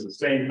negotiation, but it's the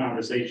same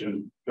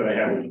conversation that I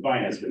have with the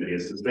finance committee.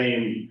 It's the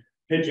same,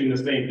 pitching the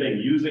same thing,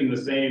 using the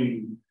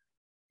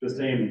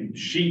same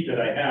sheet that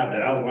I have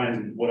that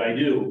outlines what I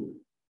do.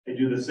 I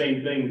do the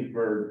same thing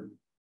for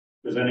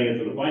presenting it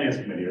to the finance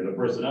committee or the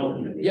personnel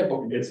committee. yeah,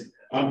 but It's,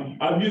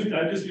 I've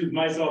just used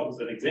myself as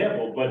an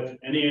example, but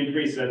any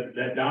increase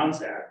that Don's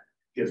had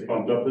gets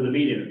bumped up to the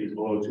median if he's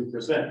below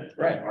 2%.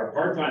 Right. Our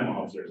part-time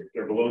officers, if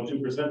they're below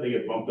 2%, they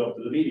get bumped up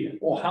to the median.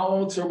 well, how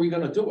else are we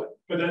gonna do it?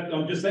 But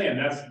I'm just saying,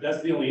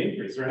 that's the only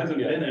increase. There hasn't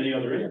been any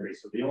other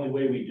increase. So the only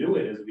way we do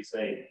it is we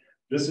say,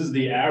 this is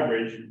the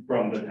average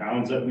from the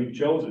towns that we've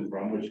chosen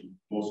from, which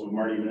most of them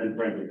aren't even in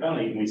Franklin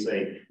County. And we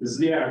say, this is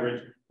the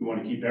average. We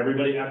want to keep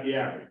everybody at the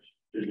average.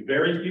 There's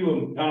very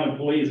few town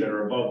employees that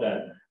are above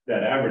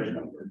that average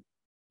number.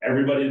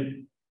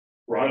 Everybody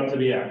brought up to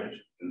the average,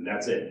 and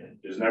that's it.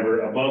 There's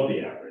never above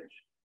the average.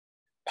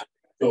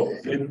 So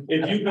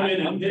if you come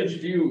in and pitch,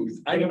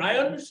 confused. I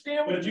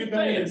understand but what if you you're come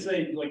in saying. and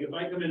say, like, if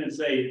I come in and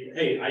say,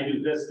 hey, I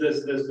do this,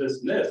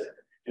 and this,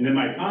 and in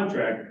my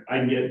contract, I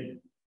can get an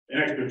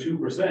extra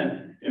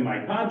 2% in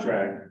my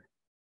contract.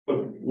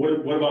 But what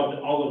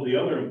about all of the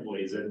other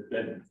employees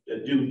that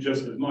do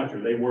just as much,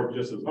 or they work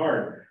just as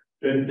hard?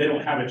 Then they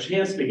don't have a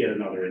chance to get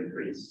another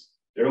increase.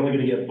 They're only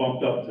gonna get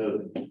bumped up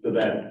to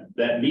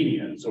that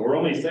median. So we're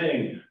only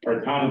saying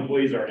our town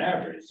employees are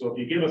average. So if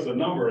you give us a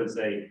number and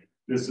say,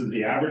 this is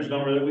the average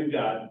number that we've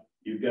got,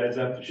 you guys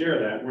have to share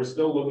that, we're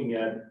still looking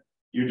at,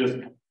 you're just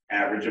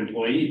average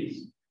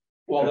employees.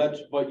 Well,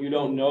 but you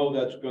don't know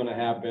that's gonna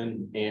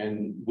happen,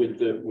 and with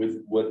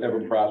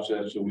whatever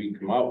process that we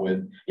come out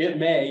with, it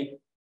may,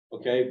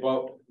 okay,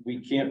 but we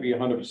can't be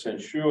 100%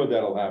 sure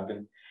that'll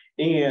happen.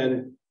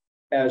 And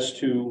as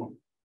to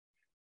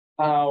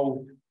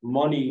how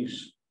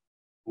monies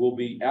will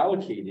be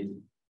allocated,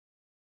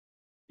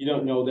 you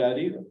don't know that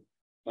either.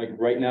 Like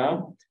right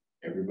now,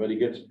 everybody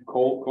gets,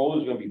 coal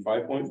is gonna be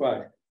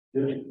 5.5.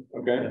 Okay,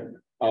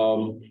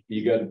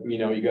 you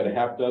got a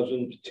half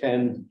dozen,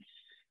 10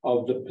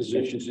 of the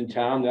positions in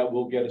town that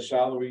will get a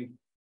salary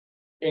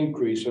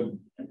increase of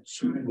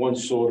one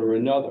sort or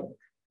another.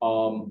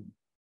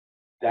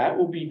 That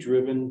will be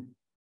driven,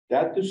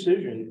 that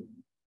decision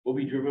will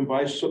be driven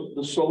by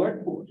the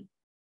select board.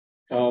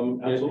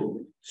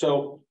 Absolutely.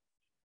 So,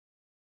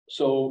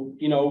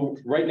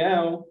 right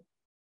now,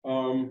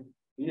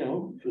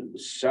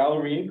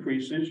 salary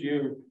increases,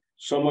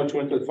 so much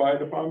went to the fire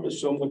department,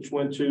 so much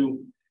went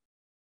to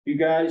you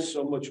guys,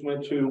 so much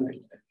went to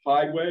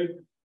highway.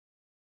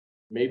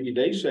 Maybe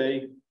they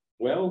say,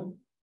 well,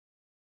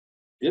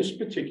 this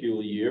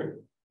particular year,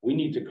 we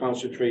need to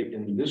concentrate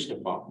in this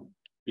department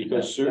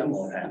because That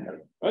won't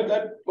happen.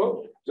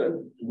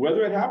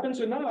 Whether it happens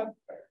or not,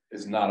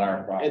 It's not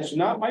our problem. it's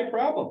not my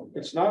problem.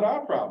 It's not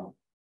our problem.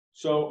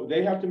 So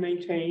they have to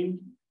maintain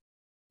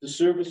the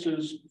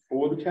services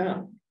for the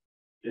town.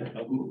 Yeah.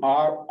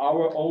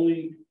 Our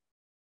only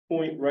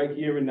point right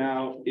here and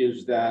now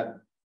is that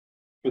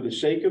for the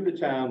sake of the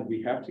town,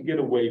 we have to get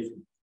away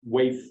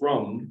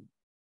from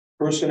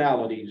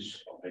personalities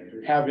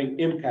having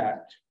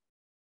impact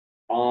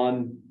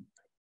on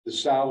the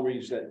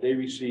salaries that they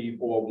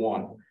receive or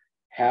want.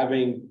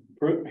 Having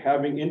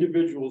having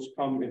individuals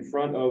come in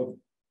front of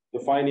the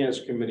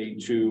finance committee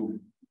to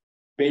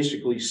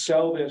basically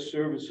sell their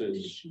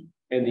services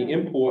and the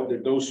import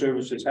that those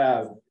services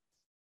have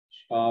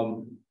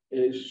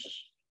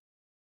is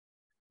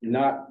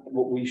not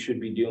what we should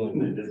be dealing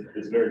with.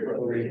 It's very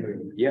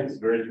frustrating. Yes. It's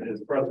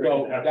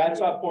frustrating. So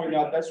that's our point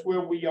out. That's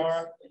where we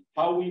are,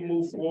 how we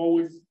move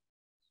forward.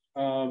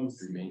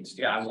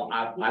 Yeah,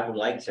 I would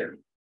like to.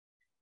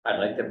 I'd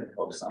like to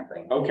propose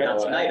something. Okay. Not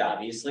tonight,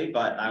 obviously,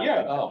 but I would Yeah,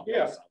 like to propose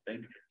yeah.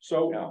 something.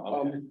 So,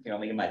 You know,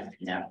 me and my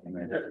nap.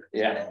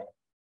 Yeah.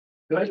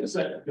 Could I just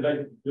say,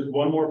 just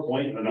one more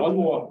point? one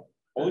more,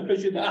 only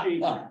because you're the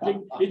chief.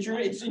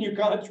 It's in your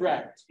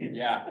contract.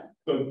 Yeah.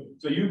 So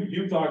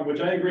you talked,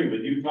 which I agree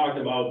with, you talked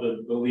about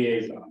the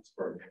liaisons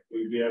for,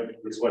 we have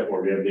the select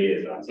board, we have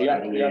liaisons. I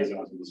have the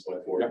liaisons with the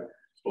select board.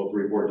 Supposed to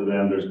report to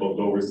them, they're supposed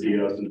to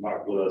oversee us and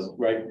talk with us.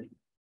 Right.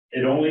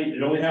 It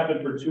only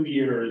happened for 2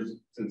 years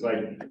since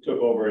I took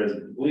over as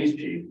police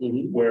chief,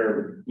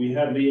 where we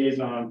had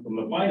liaison from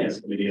the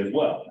finance committee as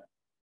well.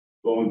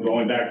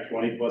 Going back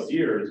 20+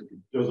 years,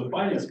 there was a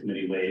finance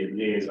committee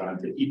liaison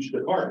to each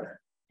department.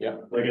 Yeah.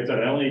 Like I said,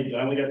 I only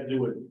got to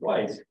do it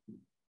twice.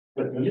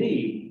 But to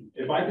me,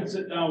 if I could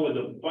sit down with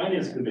a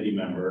finance committee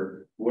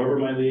member, whoever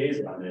my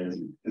liaison is,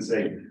 and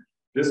say,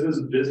 this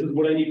is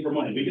what I need for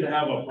money. We could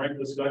have a frank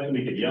discussion.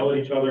 We could yell at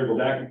each other, go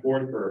back and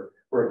forth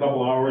for a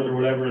couple hours or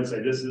whatever, and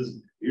say,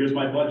 here's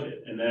my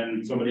budget. And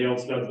then somebody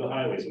else does the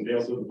highway, somebody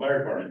else does the fire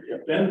department.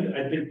 Then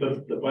I think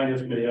the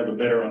finance committee have a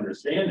better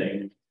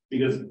understanding,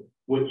 because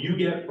what you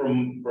get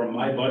from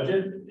my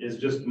budget is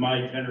just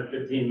my 10 or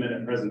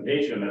 15-minute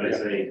presentation that I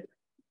say,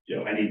 you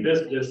know, I need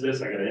this,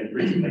 I gotta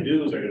increase my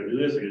dues, I gotta do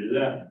this, I gotta do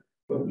that.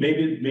 But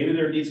maybe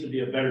there needs to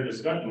be a better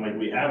discussion like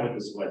we have with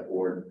the select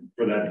board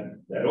for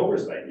that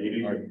oversight.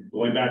 Maybe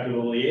going back to the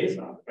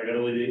liaison. If I got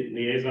a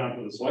liaison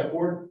for the select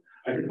board,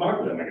 I could talk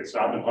to them. I could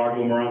stop and talk to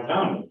them around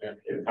town.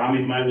 If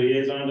Tommy's my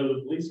liaison to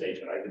the police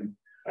station,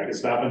 I can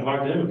stop and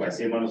talk to him if I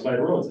see him on the side of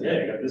the road and say,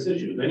 hey, I got this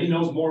issue. Then he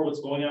knows more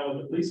what's going on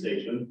with the police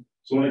station.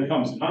 So when it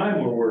comes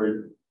time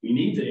where we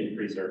need to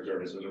increase our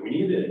services or we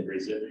need to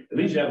increase it, at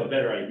least you have a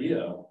better idea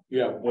of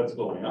what's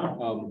going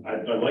on. I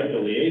like the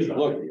liaison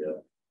look,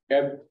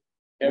 idea.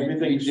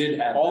 Everything, We did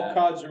have all that.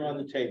 cards are on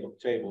the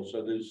table,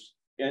 so there's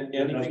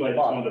anything. That's why I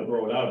just wanted to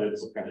throw it out.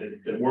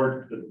 It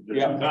worked the 2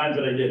 times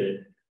that I did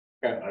it.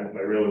 Okay. I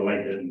really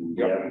liked it, and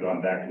we haven't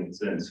gone back to it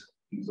since.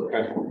 So,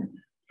 Okay.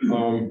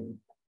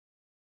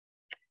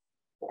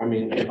 I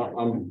mean,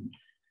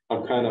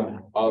 I'm kind of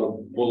out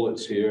of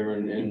bullets here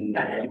and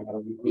I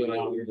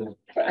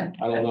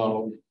don't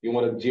know, you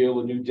want to deal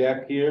a new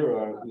deck here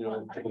or, you know,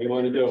 what do you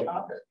want to do?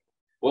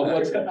 Well,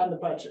 what's on the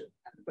budget?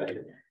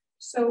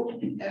 So,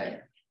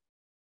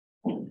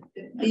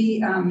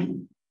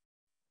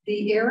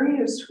 the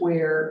areas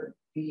where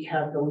we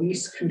have the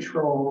least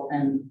control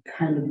and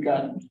kind of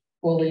got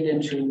bullied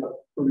into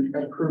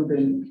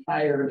approving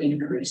higher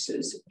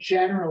increases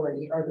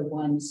generally are the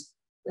ones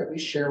that we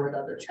share with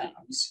other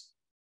towns.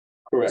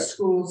 correct?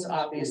 Schools,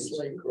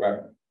 obviously,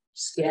 Correct.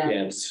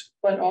 scans,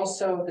 but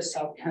also the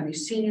South County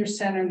Senior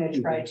Center,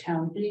 the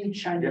Tri-Town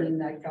Beach. I mean,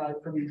 that guy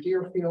from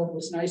Deerfield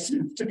was nice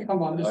enough to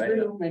come on the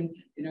Zoom and,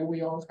 you know,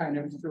 we all kind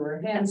of threw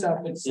our hands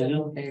up and said,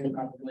 okay,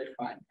 probably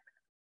fine.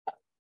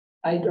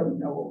 I don't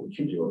know what we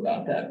can do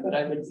about that, but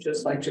I would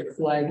just like to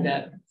flag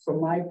that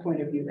from my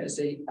point of view as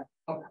a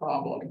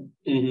problem.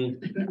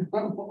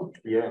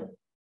 Yeah.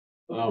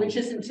 Which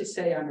isn't to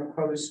say I'm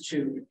opposed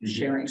to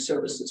sharing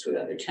services with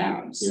other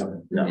towns.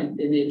 No. In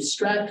the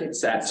abstract, it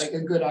sounds like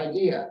a good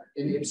idea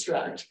in the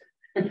abstract.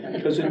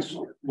 Because it's,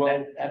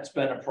 well, That's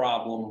been a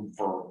problem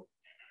for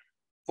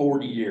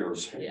 40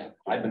 years. Yeah.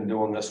 I've been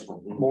doing this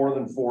for more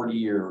than 40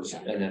 years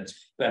and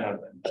it's been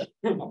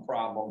a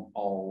problem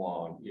all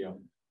along. yeah,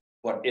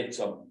 But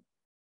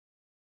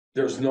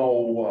there's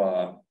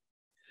no,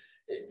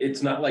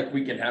 it's not like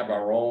we can have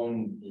our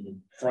own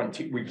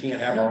frontier, we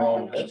can't have our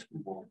own.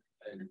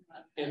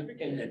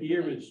 and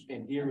here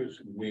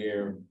is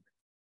where,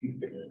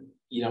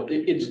 you know,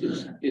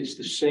 it's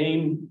the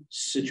same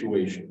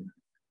situation.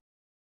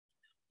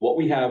 What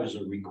we have is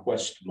a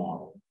request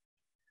model.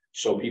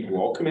 So people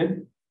all come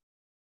in,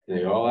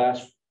 they all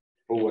ask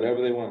for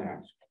whatever they want to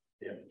ask.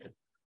 Yeah.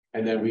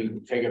 And then we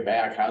take it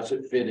back, how's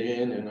it fit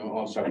in and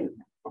all stuff.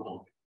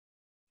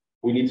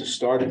 We need to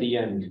start at the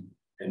end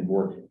and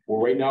work.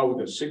 Well, right now we've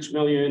got 6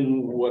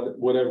 million,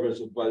 whatever is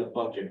the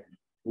budget.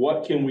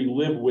 What can we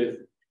live with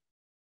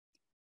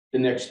the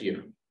next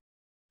year?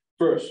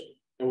 First,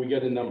 and we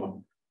get a number.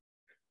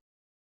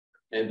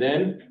 And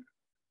then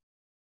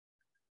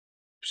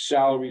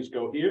salaries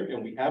go here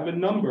and we have a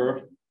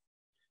number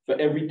for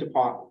every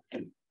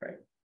department. Right.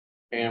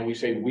 And we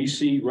say, we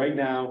see right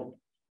now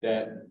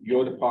that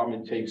your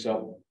department takes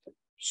up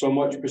so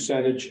much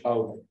percentage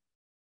of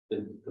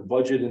the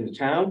budget in the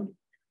town.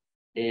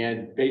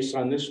 And based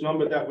on this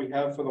number that we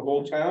have for the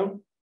whole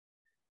town,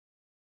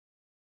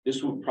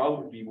 this would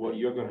probably be what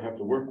you're gonna have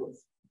to work with.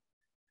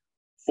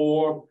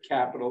 For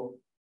capital,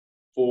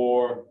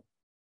 for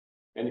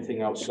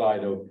anything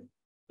outside of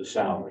the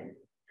salary.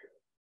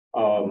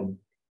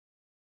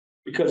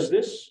 Because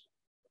this,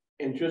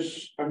 and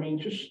just, I mean,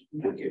 just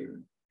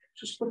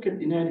look at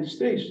the United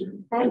States,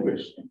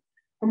 Congress.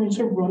 I mean, it's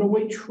a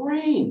runaway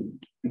train.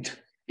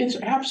 It's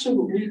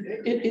absolutely,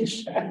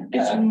 it's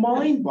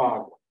mind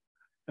boggling.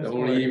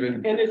 Don't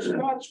even, And it's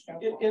not,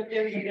 and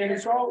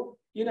it's all,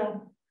 you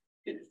know,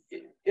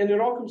 and it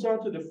all comes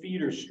down to the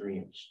feeder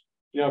streams.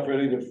 You know, for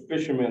any of the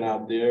fishermen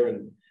out there,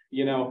 and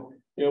you know,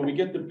 we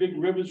get the big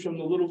rivers from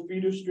the little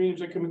feeder streams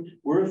that come in.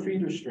 We're a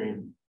feeder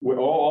stream. We're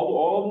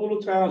all the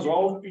little towns,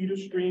 all feeder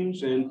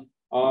streams, and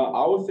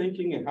our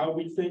thinking and how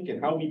we think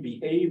and how we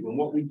behave and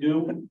what we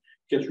do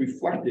gets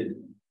reflected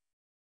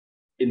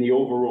in the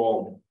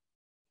overall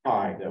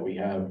pie that we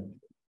have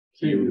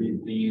here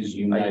in these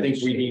United I think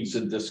we States.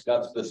 need to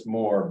discuss this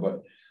more,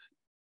 but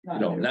you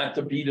know, not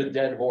to beat a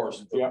dead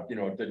horse, Yeah. you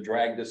know, to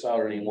drag this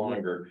out any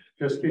longer.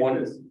 Just keep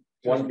One- this,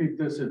 one- keep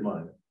this in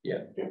mind.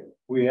 Yeah.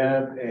 We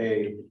have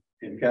in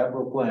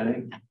capital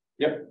planning.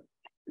 Yep.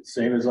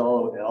 Same as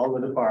all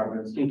the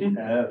departments Mhm.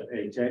 have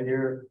a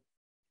 10-year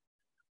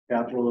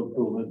capital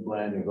improvement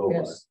plan to go by.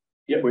 Yes.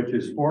 Yep. Which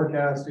is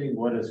forecasting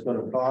what it's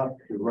gonna cost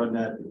to run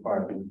that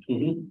department.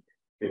 Mhm.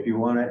 If you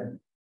want to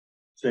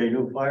say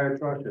new fire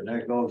truck, and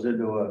that goes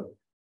into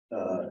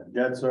a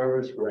debt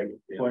service for like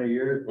 20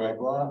 years, blah,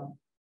 blah.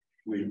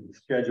 We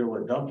schedule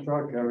a dump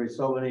truck every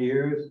so many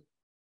years,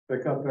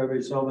 pick up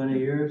every so many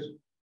years.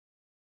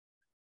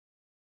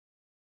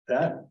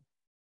 That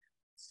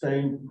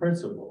same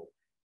principle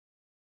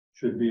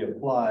should be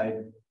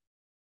applied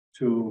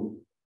to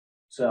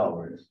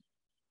salaries.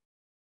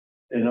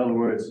 In other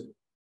words,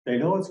 they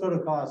know it's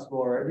gonna cost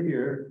more every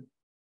year.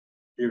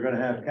 You're gonna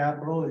have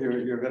capital,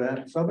 you're gonna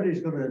have,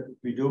 somebody's gonna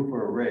be due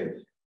for a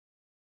raise.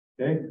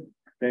 Okay,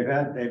 they've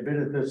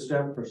been at this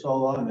step for so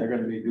long, they're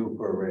gonna be due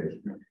for a raise.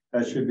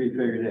 That should be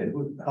figured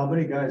in. How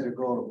many guys are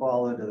going to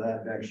fall into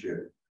that next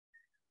year?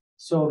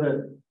 So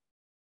that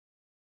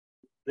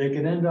they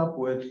can end up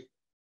with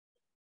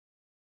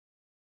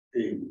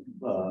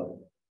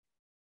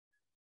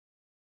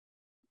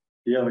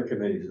the other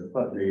committees,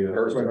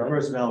 the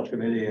personnel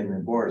committee and the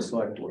board of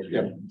select board.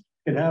 Yep.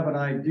 Can have an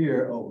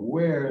idea of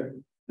where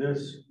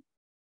this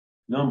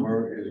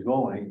number is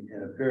going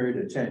in a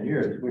period of 10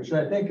 years, which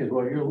I think is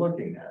what you're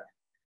looking at.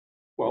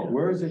 Well,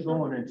 Where is it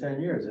going in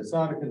 10 years? It's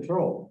out of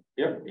control.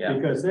 yep. Yeah.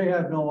 Because they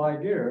have no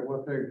idea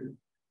what they're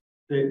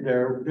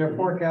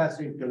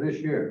forecasting for this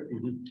year.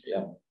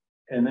 Yeah.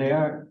 And they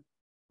aren't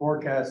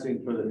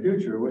forecasting for the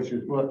future, which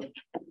is what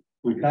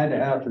we kind of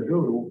have to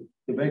do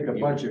to make a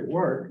budget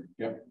work.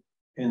 Yep.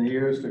 In the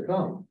years to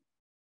come.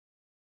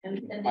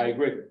 And I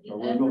agree. So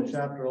we'll go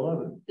chapter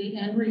 11. the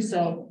end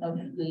result of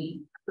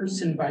the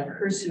person by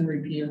person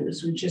review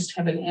is we just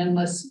have an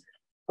endless,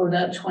 oh,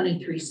 that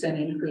 23-cent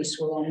increase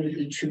will only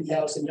be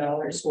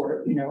 $2,000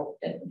 or, you know,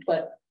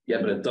 but. Yeah,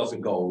 but it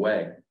doesn't go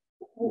away.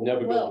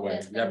 Never goes away.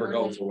 and Never we're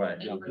goes not- away.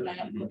 and we're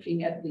not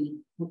looking at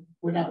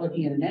we're not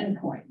looking at an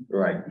endpoint,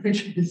 Right.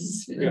 which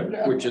is.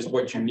 Yeah, Which is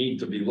what you need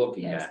to be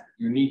looking Yes. at.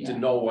 You need to Yeah.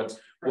 know what,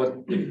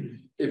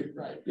 if,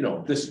 Right. you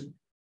know, this.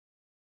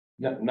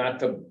 Not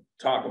to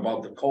talk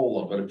about the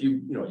COLA, but if you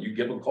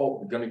give a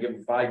COLA, gonna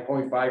give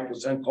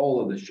 5.5%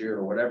 COLA this year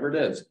or whatever it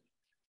is.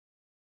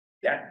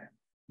 Yeah,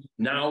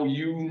 now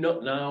you know,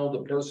 now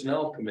the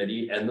personnel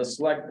committee and the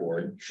select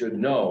board should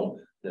know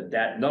that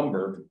that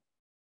number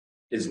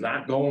is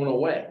not going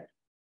away.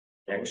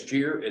 Next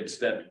year, it's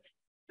that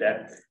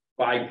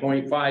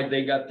 5.5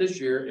 they got this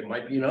year, it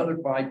might be another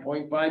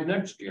 5.5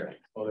 next year.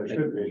 Well, there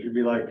should be. It should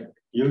be like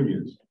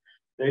unions.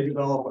 They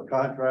develop a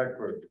contract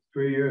for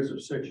 3 years or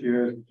 6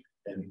 years.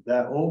 And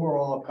that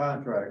overall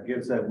contract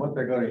gives them what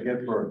they're gonna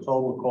get for a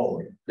total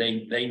COLA.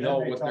 They Then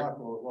know they what they're, talk,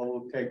 well,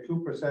 we'll take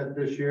 2%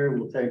 this year,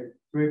 we'll take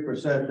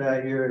 3%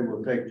 that year, and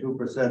we'll take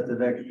 2% the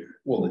next year.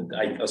 well,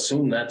 I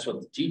assume that's what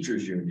the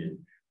teachers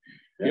union.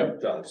 Yep.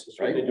 Does,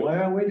 what they right? do. Why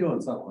aren't we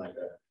doing something like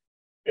that?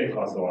 It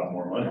costs a lot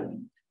more money.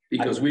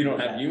 Because we don't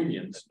have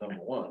unions, number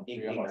one.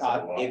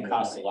 It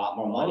costs a lot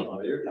more money.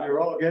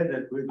 You're all getting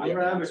it,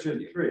 we're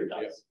averaging 3,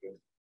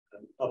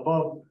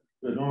 above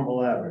the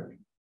normal average.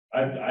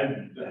 I've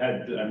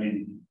had, I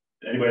mean,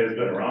 anybody that's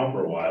been around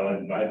for a while,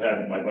 and I've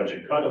had my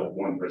budget cut of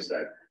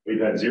 1%. We've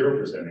had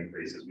 0%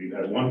 increases, we've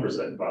had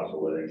 1% cost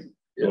of living.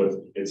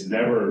 So it's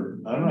never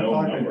a I'm not no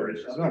talking, number.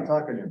 It's just, I'm not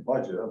talking your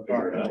budget, I'm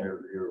talking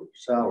your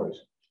salaries.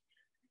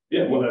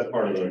 yeah, well, that's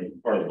part of the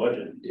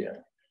budget. Yeah.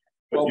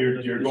 But Well,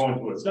 you're going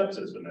to a step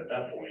system at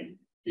that point,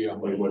 Yeah.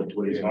 like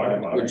what he's talking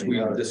about. Which we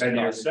You have a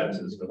 10-year discussed, step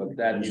system, but and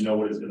that's- you know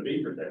what it's gonna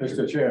be for 10 years.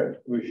 Mr.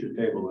 Chair, we should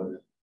table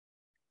it.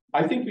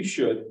 I think we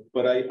should,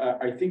 but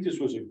I think this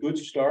was a good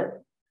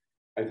start.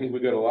 I think we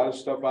got a lot of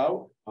stuff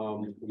out.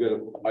 We got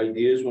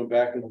ideas went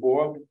back and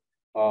forth.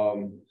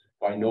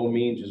 By no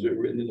means is it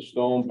written in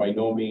stone. By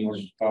no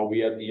means are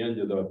we at the end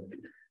of the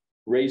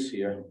race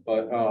here,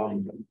 but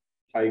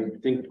I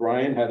think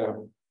Brian had a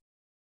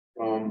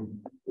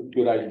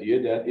good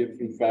idea that if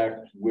in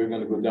fact we're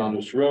gonna go down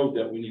this road,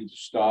 that we need to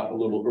start a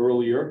little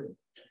earlier.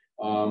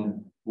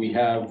 We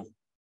have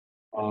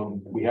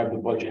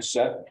the budget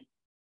set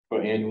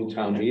for annual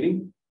town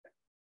meeting.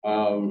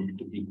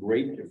 It'd be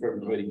great if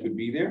everybody could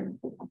be there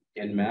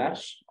en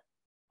masse.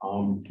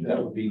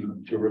 That would be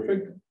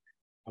terrific.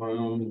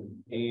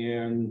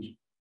 And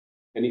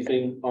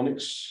anything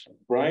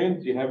Brian,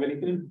 do you have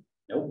anything?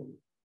 Nope.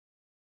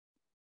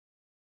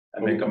 I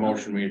make a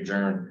motion, we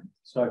adjourn.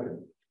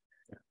 Second.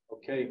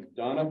 Okay,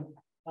 Donna?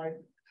 Aye.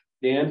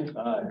 Dan?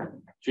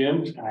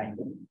 Jim? Aye.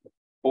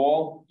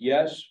 Paul?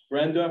 Yes.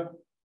 Brenda?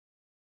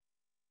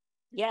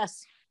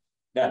 Yes.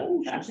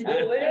 Oh, she's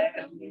still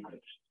there.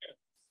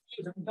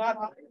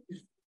 Not.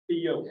 See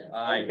you.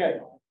 Aye. Okay.